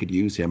 Man, they could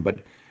use him. But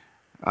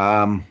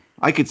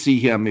I could see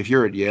him if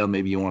you're at Yale.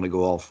 Maybe you want to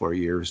go all 4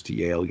 years to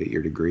Yale, get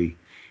your degree.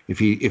 If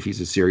he's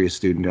a serious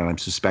student, and I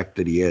suspect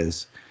that he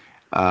is.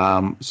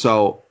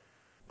 So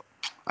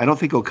I don't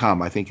think he'll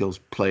come. I think he'll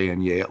play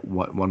in Yale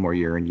one more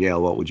year in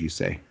Yale. What would you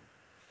say?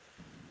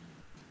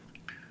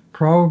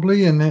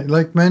 Probably, and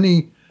like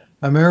many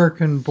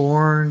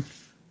American-born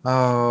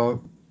uh,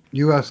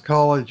 U.S.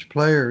 college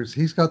players,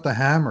 he's got the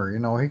hammer.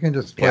 He can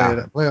just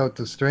Yeah, play out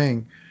the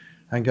string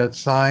and get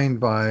signed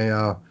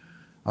by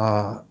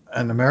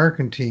an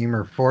American team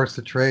or force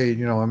the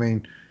trade. I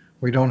mean,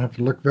 we don't have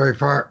to look very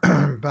far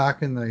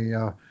back in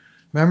the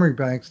memory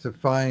banks to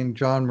find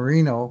John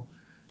Marino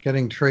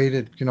getting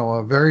traded,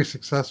 a very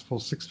successful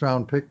sixth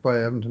round pick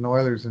by Edmonton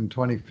Oilers in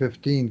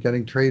 2015,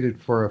 getting traded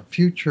for a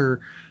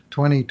future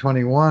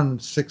 2021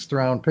 sixth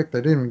round pick. They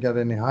didn't even get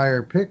any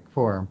higher pick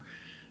for him.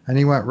 And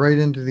he went right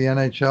into the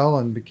NHL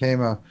and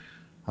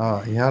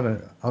he had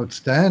an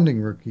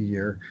outstanding rookie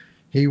year.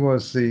 He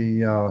was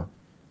the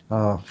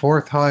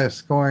fourth highest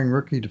scoring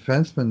rookie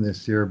defenseman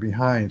this year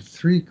behind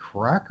three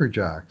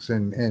crackerjacks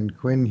in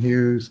Quinn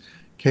Hughes,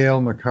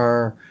 Cale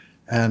Makar,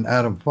 and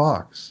Adam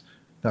Fox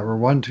that were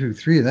 1, 2,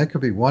 3. And that could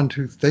be 1,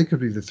 2. They could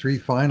be the three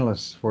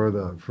finalists for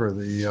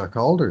the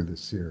Calder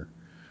this year.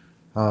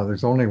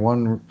 There's only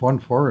one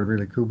forward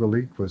really.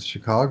 Kubalik with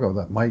Chicago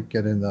that might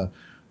get in the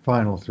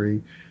final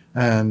three,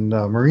 and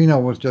Marino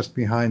was just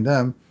behind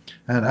them.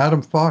 And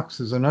Adam Fox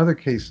is another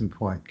case in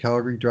point.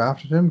 Calgary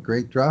drafted him,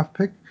 great draft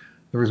pick.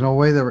 There was no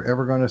way they were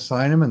ever going to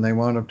sign him, and they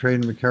wound up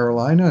trading to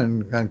Carolina.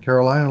 And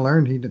Carolina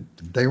learned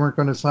they weren't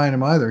going to sign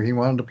him either. He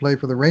wanted to play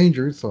for the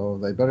Rangers, so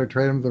they better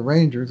trade him to the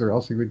Rangers, or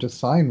else he would just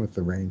sign with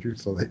the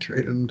Rangers. So they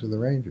traded him to the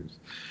Rangers.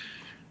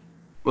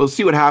 we'll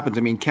see what happens.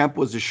 I mean, Kemp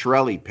was a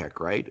Shirelli pick,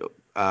 right?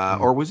 Yeah.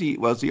 Or was he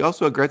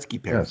also a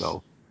Gretzky pick Yes.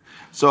 though?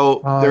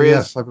 So there is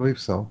Yes, I believe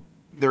so.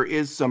 there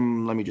is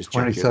some. Let me just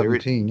check here.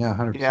 2017, yeah,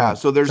 Yeah. 100%.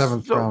 So there's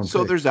Seventh so round so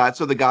pick. there's that.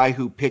 So the guy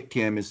who picked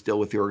him is still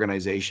with the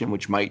organization,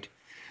 which might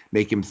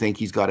make him think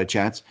he's got a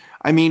chance.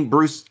 I mean,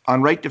 Bruce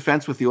on right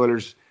defense with the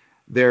Oilers,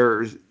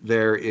 there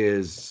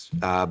is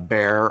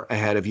Bear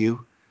ahead of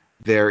you.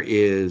 There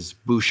is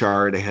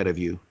Bouchard ahead of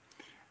you.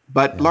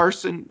 But Yeah.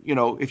 Larson,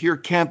 if you're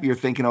Kemp, you're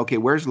thinking, okay,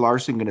 where's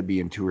Larson going to be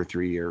in 2 or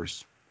 3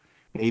 years?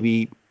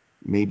 Maybe,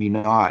 maybe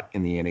not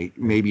in the NA, Yeah.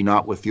 maybe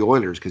not with the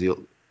Oilers because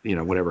he'll,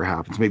 whatever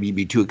happens, maybe he'd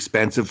be too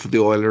expensive for the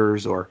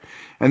Oilers.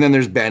 And then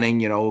there's Benning.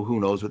 Who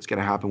knows what's going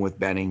to happen with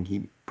Benning?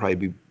 He probably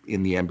be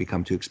in the end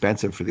become too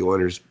expensive for the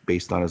Oilers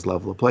based on his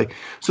level of play.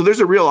 So there's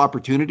a real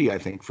opportunity, I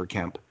think, for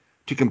Kemp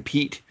to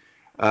compete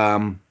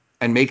and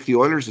make the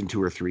Oilers in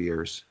 2 or 3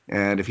 years.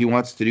 And if he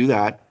wants to do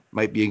that,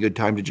 might be a good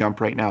time to jump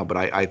right now. But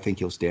I think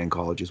he'll stay in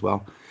college as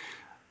well.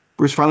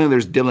 Bruce, finally,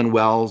 there's Dylan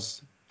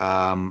Wells,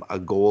 a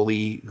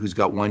goalie who's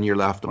got 1 year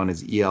left on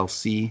his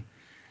ELC.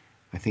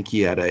 I think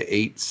he had a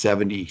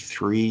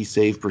 873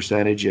 save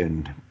percentage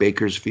in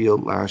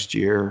Bakersfield last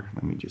year.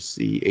 Let me just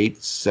see,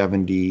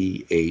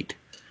 878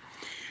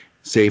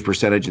 save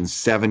percentage in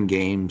 7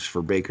 games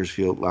for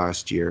Bakersfield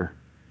last year.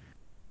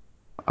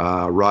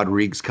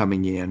 Rodriguez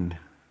coming in.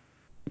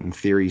 In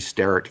theory,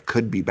 Starrett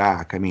could be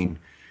back. I mean,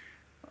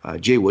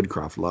 Jay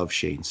Woodcroft loved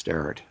Shane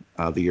Starrett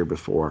the year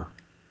before,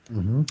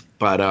 Hmm.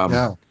 but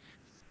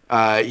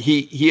Yeah.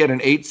 he had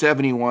an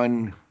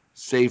 871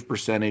 save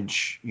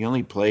percentage. He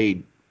only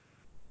played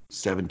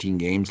 17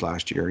 games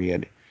last year. He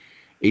had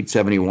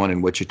 871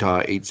 in Wichita,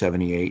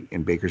 878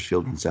 in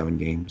Bakersfield in 7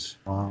 games.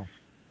 Wow.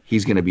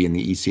 He's going to be in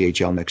the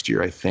ECHL next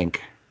year, I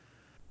think.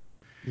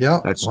 Yeah.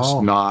 That's just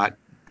Wow.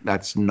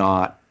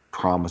 not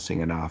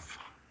promising enough.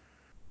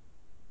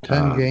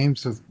 10 Uh,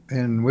 games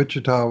in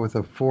Wichita with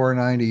a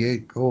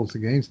 498 goals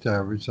against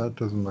average. That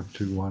doesn't look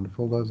too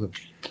wonderful, does it?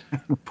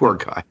 Poor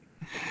guy.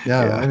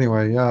 Yeah. Yeah,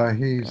 Anyway, yeah,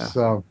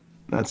 yeah,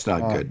 that's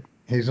not uh, good.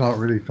 he's not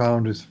really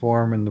found his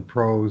form in the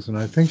pros, and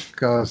I think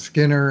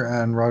Skinner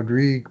and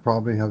Rodrigue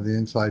probably have the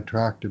inside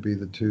track to be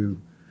the two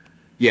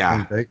in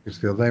Yeah,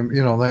 Bakersfield. They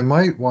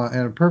might want,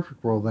 in a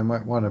perfect world, they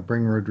might want to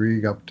bring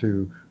Rodrigue up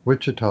to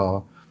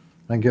Wichita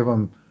and give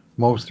him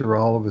most or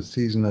all of his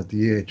season at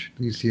the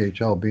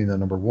ECHL being the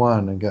number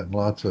one and getting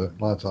lots of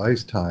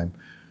ice time.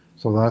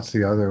 So that's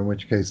the other, in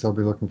which case they'll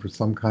be looking for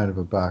some kind of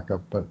a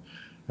backup. But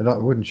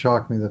it wouldn't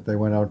shock me that they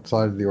went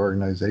outside of the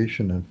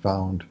organization and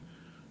found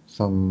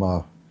some,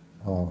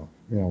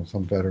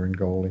 some veteran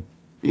goalie.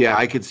 yeah,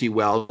 I could see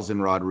Wells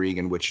and Rodrigue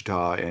in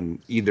Wichita, and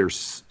either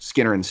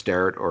Skinner and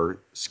Starrett or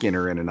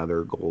Skinner and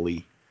another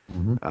goalie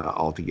Hmm.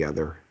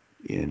 altogether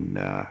in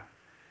uh,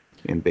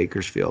 in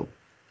Bakersfield.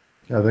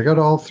 Yeah, they got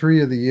all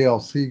three of the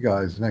ELC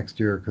guys next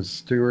year because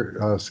Stewart,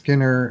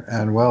 Skinner,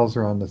 and Wells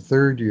are on the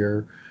third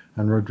year,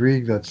 and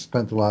Rodrigue, that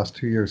spent the last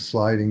 2 years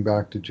sliding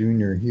back to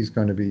junior, he's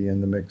going to be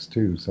in the mix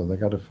too. So they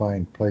got to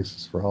find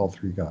places for all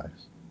three guys.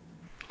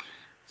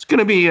 It's going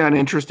to be an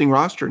interesting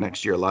roster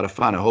next year. A lot of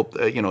fun. I hope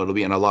it'll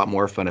be a lot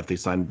more fun if they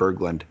sign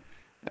Berglund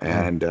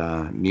Yeah. and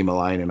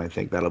Niemelainen. I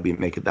think that'll be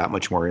make it that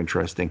much more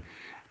interesting.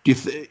 Do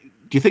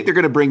you think they're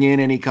going to bring in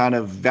any kind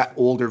of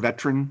older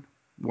veteran,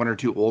 one or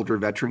two older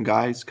veteran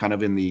guys, kind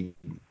of in the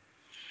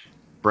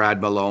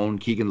Brad Malone,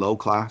 Keegan Lowe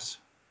class?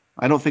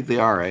 I don't think they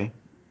are.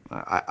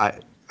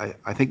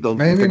 I think they'll if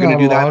Maybe they're going to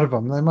not a do lot that, of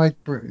them. They might,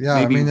 yeah.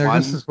 I maybe mean, they're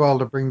just one. as well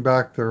to bring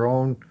back their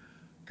own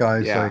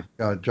guys Yeah,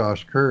 like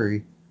Josh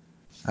Curry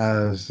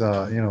as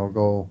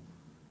go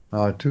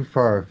too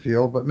far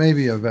afield, but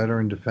maybe a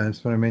veteran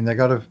defenseman. I mean, they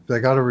got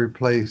to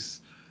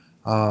replace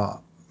uh,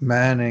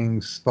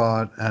 Manning's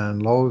spot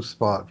and Lowe's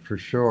spot for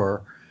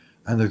sure.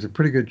 And there's a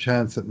pretty good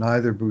chance that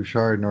neither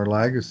Bouchard nor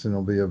Lagesson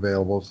will be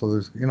available. So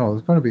there's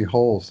going to be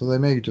holes. So they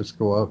may just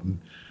go out and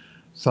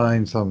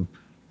sign some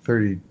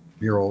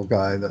 30-year-old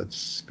guy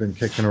that's been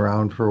kicking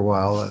around for a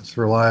while that's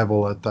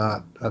reliable at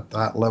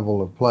that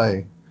level of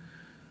play.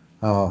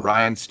 Uh,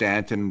 Ryan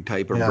Stanton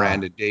type of yeah,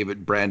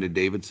 Brandon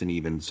Davidson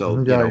even.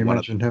 So yeah. You one of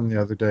mentioned him the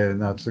other day,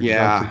 and that's a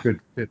yeah good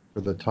fit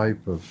for the type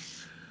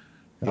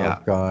yeah.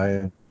 of guy.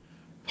 And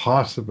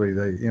possibly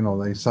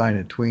they sign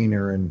a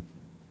tweener and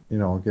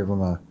give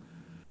him a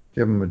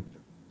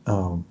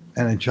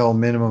NHL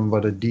minimum,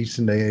 but a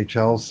decent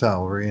AHL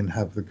salary, and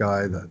have the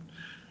guy that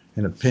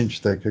in a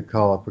pinch they could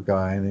call up a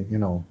guy,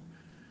 and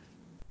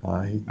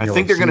I he'll think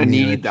have they're going to seen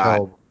the need that.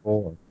 NHL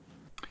before.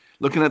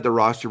 Looking at the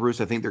roster, Bruce,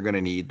 I think they're going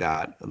to need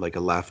that, like a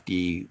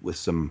lefty with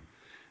some,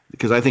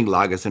 because I think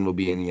Lagesson will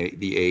be in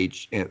the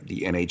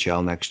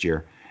NHL next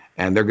year,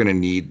 and they're going to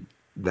need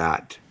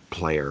that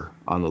player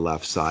on the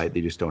left side.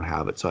 They just don't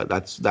have it. So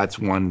that's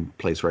one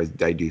place where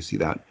I do see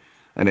that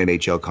an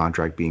NHL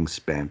contract being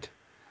spent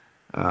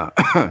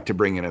to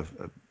bring in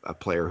a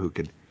player who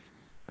could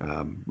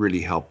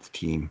really help the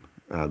team,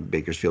 the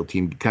Bakersfield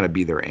team, kind of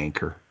be their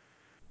anchor,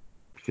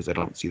 because I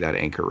don't see that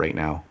anchor right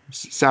now.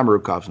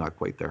 Samarukov's not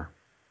quite there.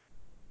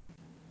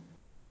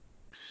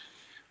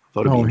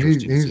 Thought it'd be No,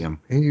 interesting to see him.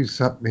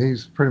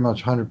 he's pretty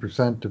much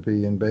 100% to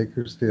be in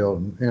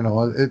Bakersfield.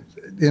 It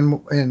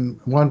in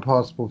one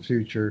possible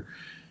future,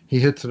 he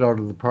hits it out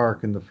of the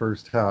park in the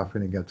first half,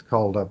 and he gets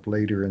called up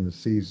later in the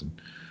season.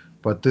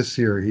 But this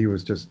year, he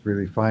was just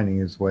really finding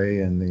his way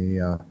in the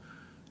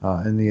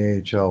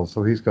AHL.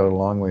 So he's got a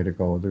long way to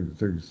go.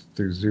 There's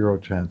zero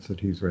chance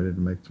that he's ready to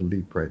make the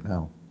leap right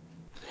now.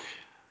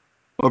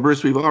 Well,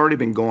 Bruce, we've already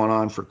been going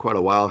on for quite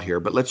a while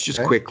here, but Okay, let's just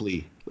sure,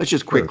 quickly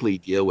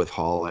deal with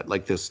Holland,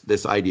 like this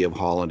idea of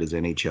Holland as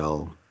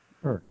NHL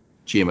sure.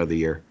 GM of the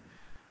year.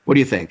 What do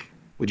you think?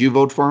 Would you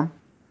vote for him?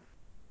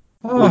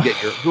 Uh,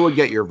 Who would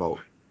get your vote?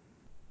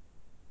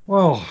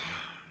 well,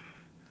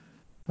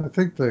 I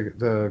think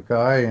the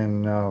guy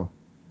in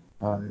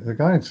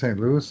St.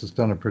 Louis has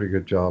done a pretty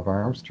good job.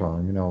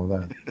 Armstrong,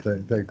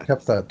 that they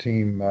kept that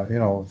team,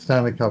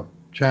 Stanley Cup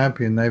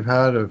champion. They've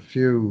had a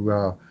few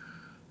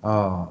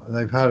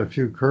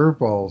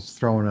curveballs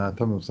thrown at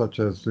them, such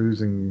as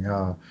losing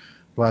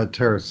Vlad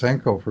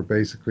Tarasenko for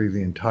basically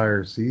the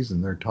entire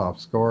season, their top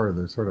scorer,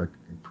 their sort of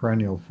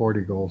perennial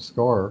 40-goal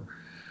scorer.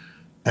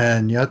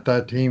 And yet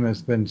that team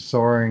has been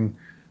soaring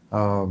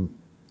um,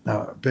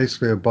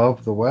 basically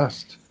above the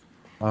West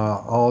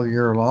all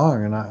year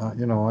long. And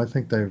I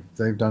think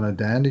they've done a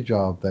dandy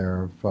job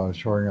there of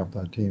shoring up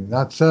that team.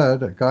 That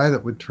said, a guy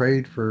that would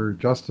trade for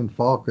Justin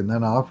Falk and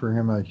then offer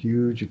him a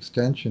huge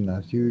extension,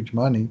 that huge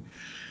money,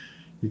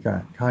 he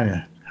kind of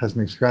has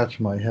me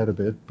scratching my head a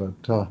bit. But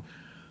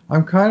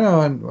I'm kind of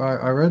on.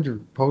 I read your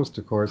post,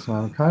 of course, and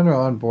I'm kind of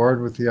on board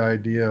with the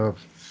idea of.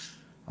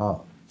 Uh,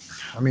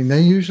 I mean,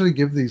 they usually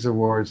give these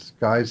awards to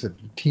guys that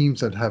teams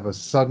that have a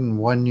sudden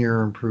 1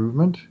 year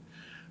improvement.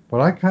 But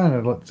I kind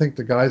of think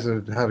the guys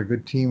that had a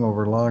good team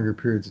over longer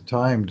periods of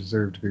time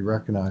deserve to be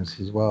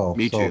recognized as well.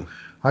 Me So too.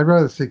 I'd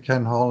rather see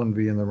Ken Holland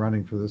be in the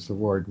running for this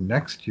award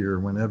next year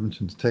when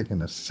Edmonton's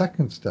taken a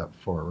second step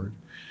forward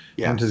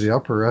into Yes. the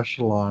upper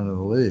echelon of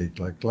the league.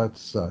 Like,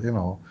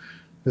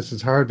 this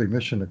is hardly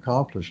mission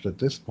accomplished at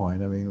this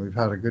point. I mean, we've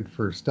had a good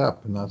first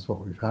step, and that's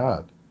what we've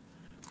had.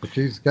 But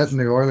geez, getting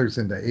the Oilers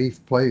into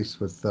eighth place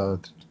with, or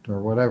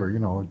whatever,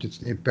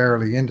 just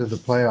barely into the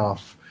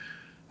playoff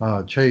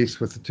chase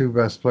with the two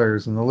best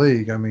players in the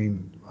league. I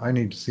mean, I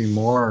need to see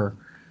more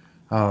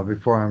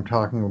before I'm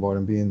talking about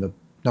him being the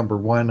number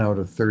one out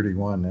of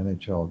 31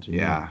 NHL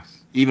Yeah. GMs.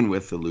 Even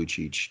with the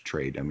Lucic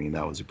trade, I mean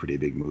that was a pretty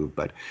big move.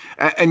 But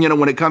and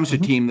when it comes to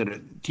Hmm.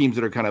 teams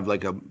that are kind of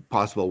like a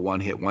possible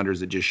one-hit wonders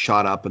that just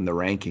shot up in the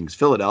rankings,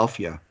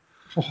 Philadelphia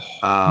Oh,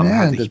 has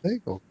man, a did they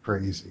go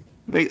crazy?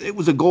 it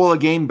was a goal a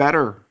game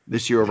better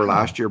this year over Yeah.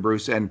 last year,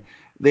 Bruce, and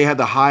they had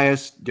the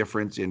highest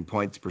difference in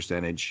points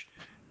percentage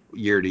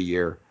year to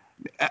year.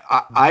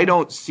 I Mhm.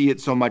 don't see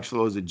it so much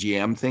though as a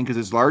GM thing because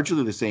it's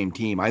largely the same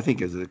team. I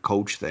think as a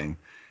coach thing,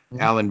 Mhm.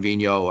 Alan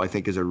Vigneault I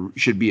think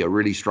should be a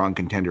really strong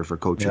contender for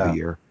Coach of the Yeah.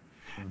 Year,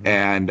 Hmm.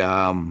 and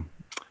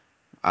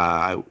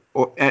uh,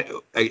 or,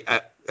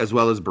 as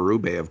well as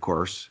Berube, of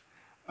course.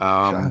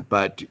 Yeah.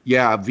 But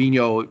yeah,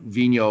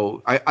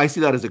 Vigneault, I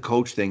see that as a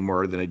coach thing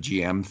more than a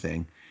GM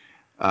thing.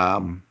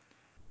 Um,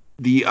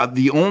 the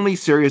only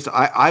serious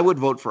I would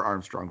vote for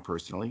Armstrong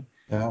personally.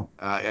 Yeah.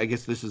 I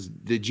guess this is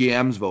the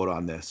GM's vote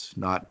on this,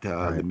 not the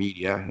Right.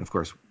 media. And of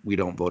course, we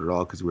don't vote at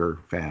all because we're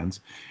fans.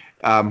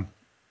 Um,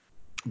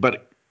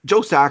 but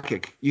Joe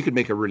Sakic, you could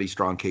make a really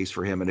strong case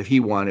for him, and if he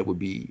won, it would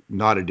be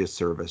not a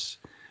disservice.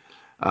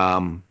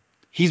 Um,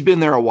 he's been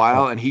there a Yeah.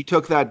 while, and he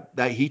took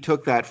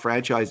that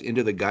franchise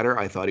into the gutter.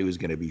 I thought he was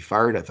going to be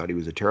fired. I thought he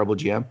was a terrible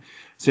GM.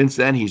 Since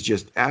then, he's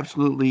just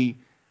absolutely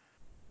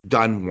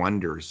done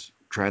wonders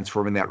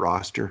transforming that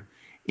roster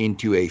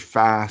into a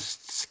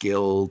fast,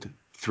 skilled,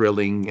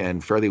 thrilling,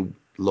 and fairly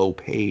low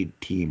paid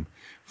team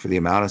for the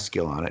amount of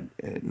skill on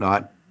it,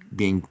 not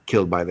being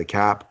killed by the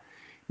cap.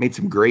 Made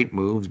some great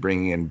moves,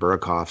 bringing in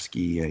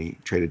Burakovsky. He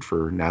traded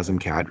for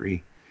Nazem Right.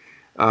 Kadri.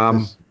 Um,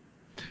 This,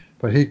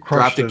 but he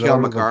crushed Drafted it Kale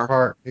out of the McCarr.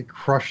 park. He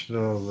crushed it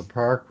out of the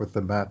park with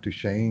the Matt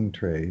Duchene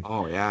trade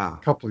Oh yeah, a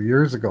couple of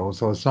years ago.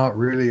 So it's not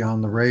really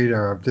on the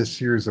radar of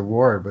this year's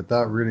award, but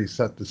that really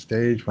set the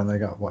stage when they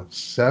got what,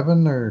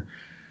 seven, or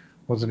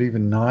was it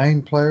even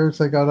nine players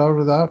they got out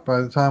of that by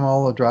the time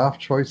all the draft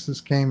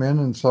choices came in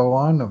and so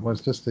on? It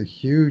was just a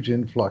huge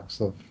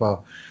influx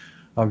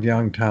of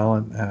young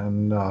talent,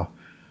 and uh,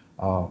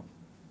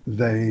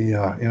 they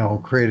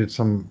created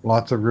some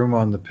lots of room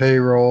on the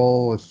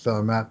payroll with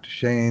Matt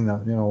Duchene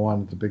that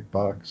wanted the big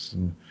bucks,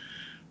 and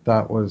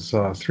that was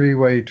a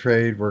three-way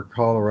trade where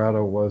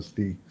Colorado was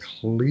the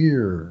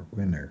clear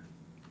winner,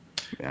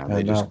 yeah. They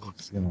and just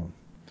that was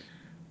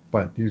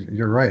But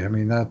you're right. I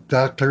mean,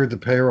 that cleared the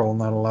payroll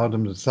and that allowed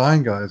them to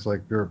sign guys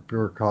like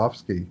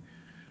Burakovsky,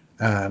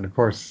 and of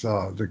course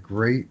the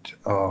great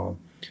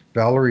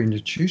Valerie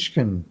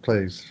Nichushkin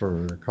plays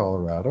for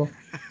Colorado.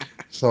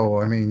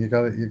 So I mean, you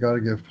got to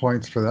give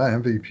points for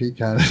that MVP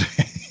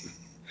candidate.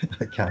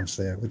 I can't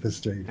say it with a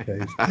straight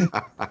face.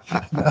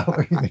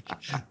 Valerie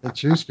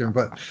Nichushkin,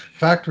 but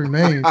fact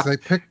remains they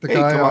picked the hey,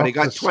 guy come on. He off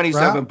the got 27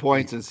 scrap heap.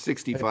 points in They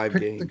 65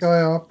 picked the games.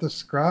 guy off the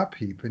scrap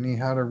heap, and he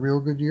had a real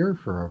good year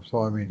for him.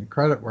 So I mean,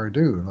 credit where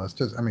due.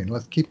 And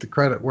let's keep the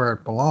credit where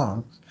it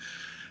belongs.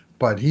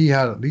 But he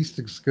had at least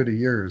as good a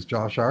year as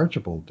Josh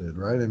Archibald did,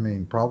 right? I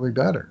mean, probably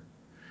better.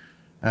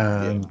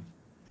 Yeah. And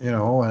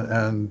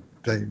and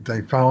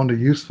they found a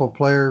useful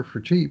player for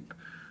cheap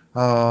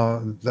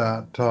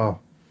that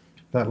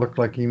looked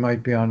like he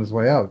might be on his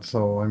way out.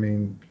 So I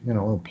mean,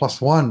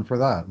 plus one for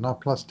that,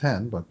 not plus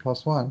 10, but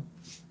plus one.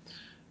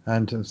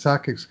 And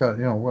Sakic's got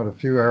what, a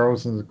few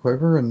arrows in the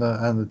quiver, and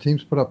the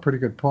team's put up pretty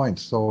good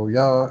points. So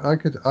yeah,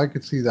 I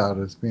could see that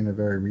as being a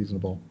very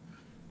reasonable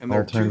And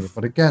they're two. alternative.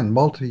 But again,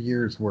 multi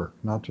years work,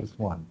 not just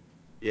one.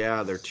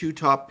 Yeah, their two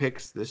top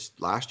picks this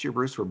last year,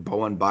 Bruce, were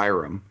Bowen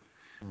Byram.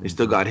 They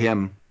still Hmm. got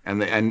him,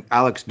 and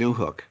Alex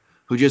Newhook,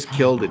 who just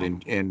killed it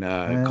in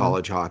Yeah.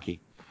 college hockey.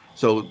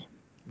 So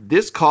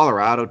this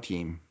Colorado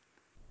team,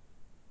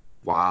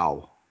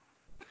 wow.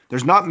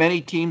 There's not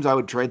many teams I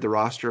would trade the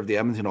roster of the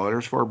Edmonton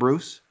Oilers for,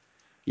 Bruce.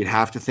 You'd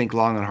have to think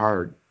long and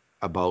hard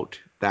about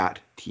that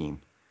team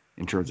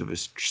in terms of a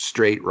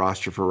straight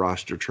roster for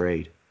roster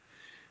trade,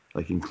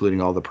 like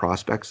including all the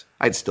prospects.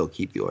 I'd still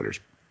keep the Oilers.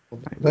 I They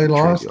wouldn't trade the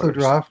lost the Oilers.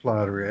 draft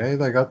lottery, eh?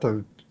 They got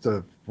the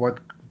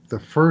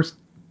first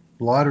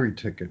lottery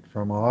ticket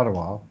from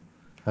Ottawa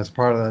as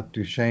part of that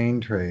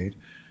Duchesne trade,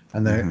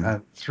 and they Mm-hmm.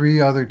 and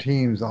three other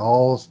teams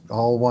all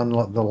won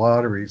the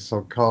lottery.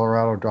 So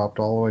Colorado dropped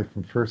all the way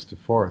from first to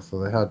fourth, so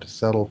they had to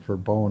settle for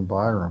Bowen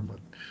Byram. But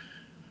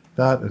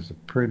that is a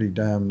pretty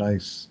damn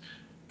nice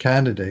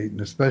candidate,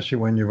 and especially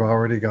when you've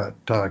already got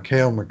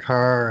Cale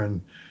McCarr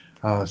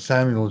and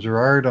Samuel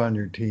Girard on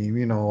your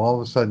team. All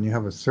of a sudden you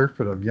have a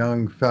surfeit of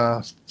young,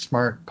 fast,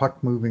 smart,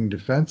 puck-moving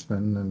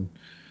defensemen, and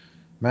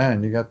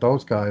man, you got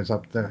those guys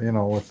up there.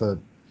 With the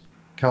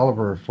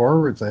caliber of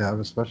forwards they have,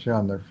 especially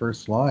on their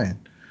first line,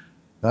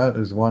 that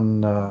is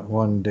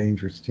one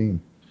dangerous team.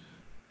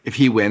 If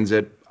he wins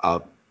it,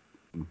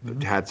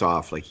 Mhm. hats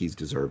off. Like he's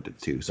deserved it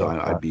too. So Joe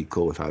I'd Sakic. be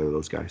cool with either of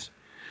those guys.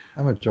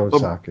 I'm a Joe Well,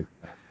 Sakic.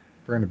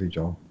 Burnaby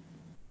Joe.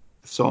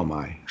 so am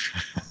I.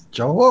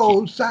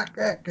 Joe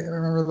Sakic. I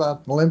remember that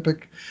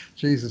Olympic.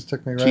 Jesus,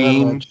 took me right out of my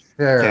Team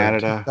chair.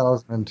 Canada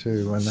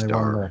 2002 when they won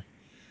star.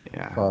 the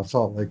Yeah.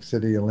 Salt Lake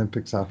City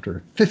Olympics after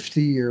a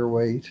 50-year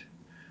wait.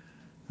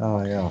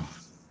 Oh yeah.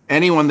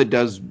 Anyone that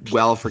does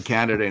well for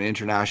Canada in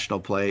international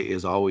play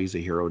is always a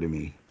hero to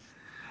me.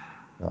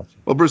 Gotcha.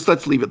 Well, Bruce,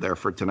 let's leave it there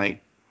for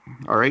tonight.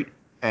 All right.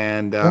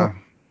 And Yeah.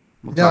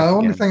 we'll Yeah, talk the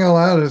only again. thing I'll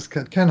add is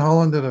Ken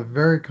Holland did a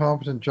very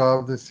competent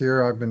job this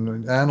year. I've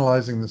been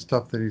analyzing the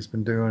stuff that he's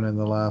been doing in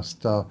the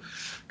last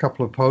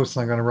couple of posts.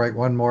 I'm going to write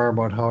one more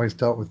about how he's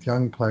dealt with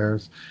young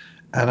players,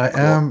 and I Cool.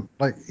 am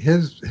like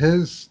his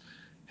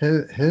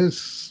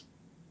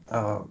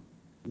uh,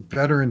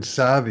 veteran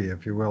savvy,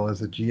 if you will,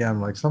 as a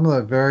GM. Like some of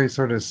the very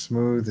sort of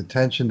smooth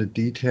attention to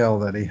detail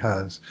that he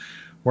has,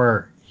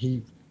 where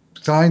he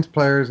signs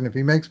players, and if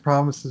he makes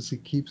promises, he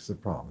keeps the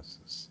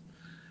promises.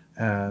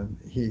 And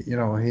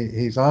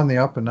he's on the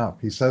up and up.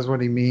 He says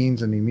what he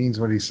means, and he means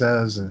what he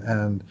says,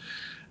 and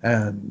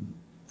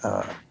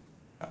uh,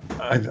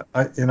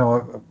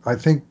 I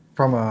think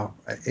from a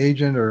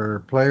agent or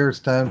player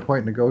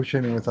standpoint,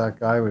 negotiating with that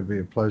guy would be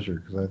a pleasure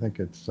because I think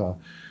it's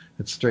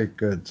straight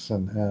goods,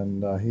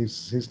 and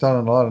he's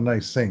done a lot of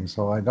nice things.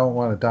 So I don't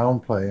want to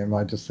downplay him.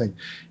 I just think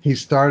he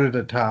started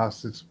a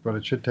task, but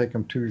it should take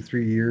him 2 or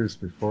 3 years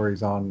before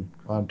he's on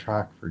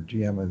track for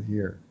GM of the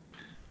year.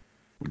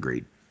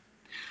 Agreed.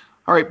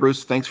 All right,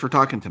 Bruce. Thanks for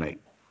talking tonight.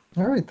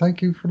 All right,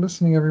 thank you for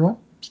listening, everyone.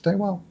 Stay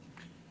well.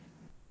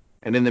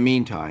 And in the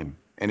meantime,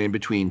 and in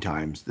between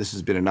times, this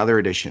has been another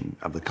edition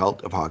of the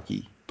Cult of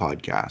Hockey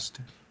podcast.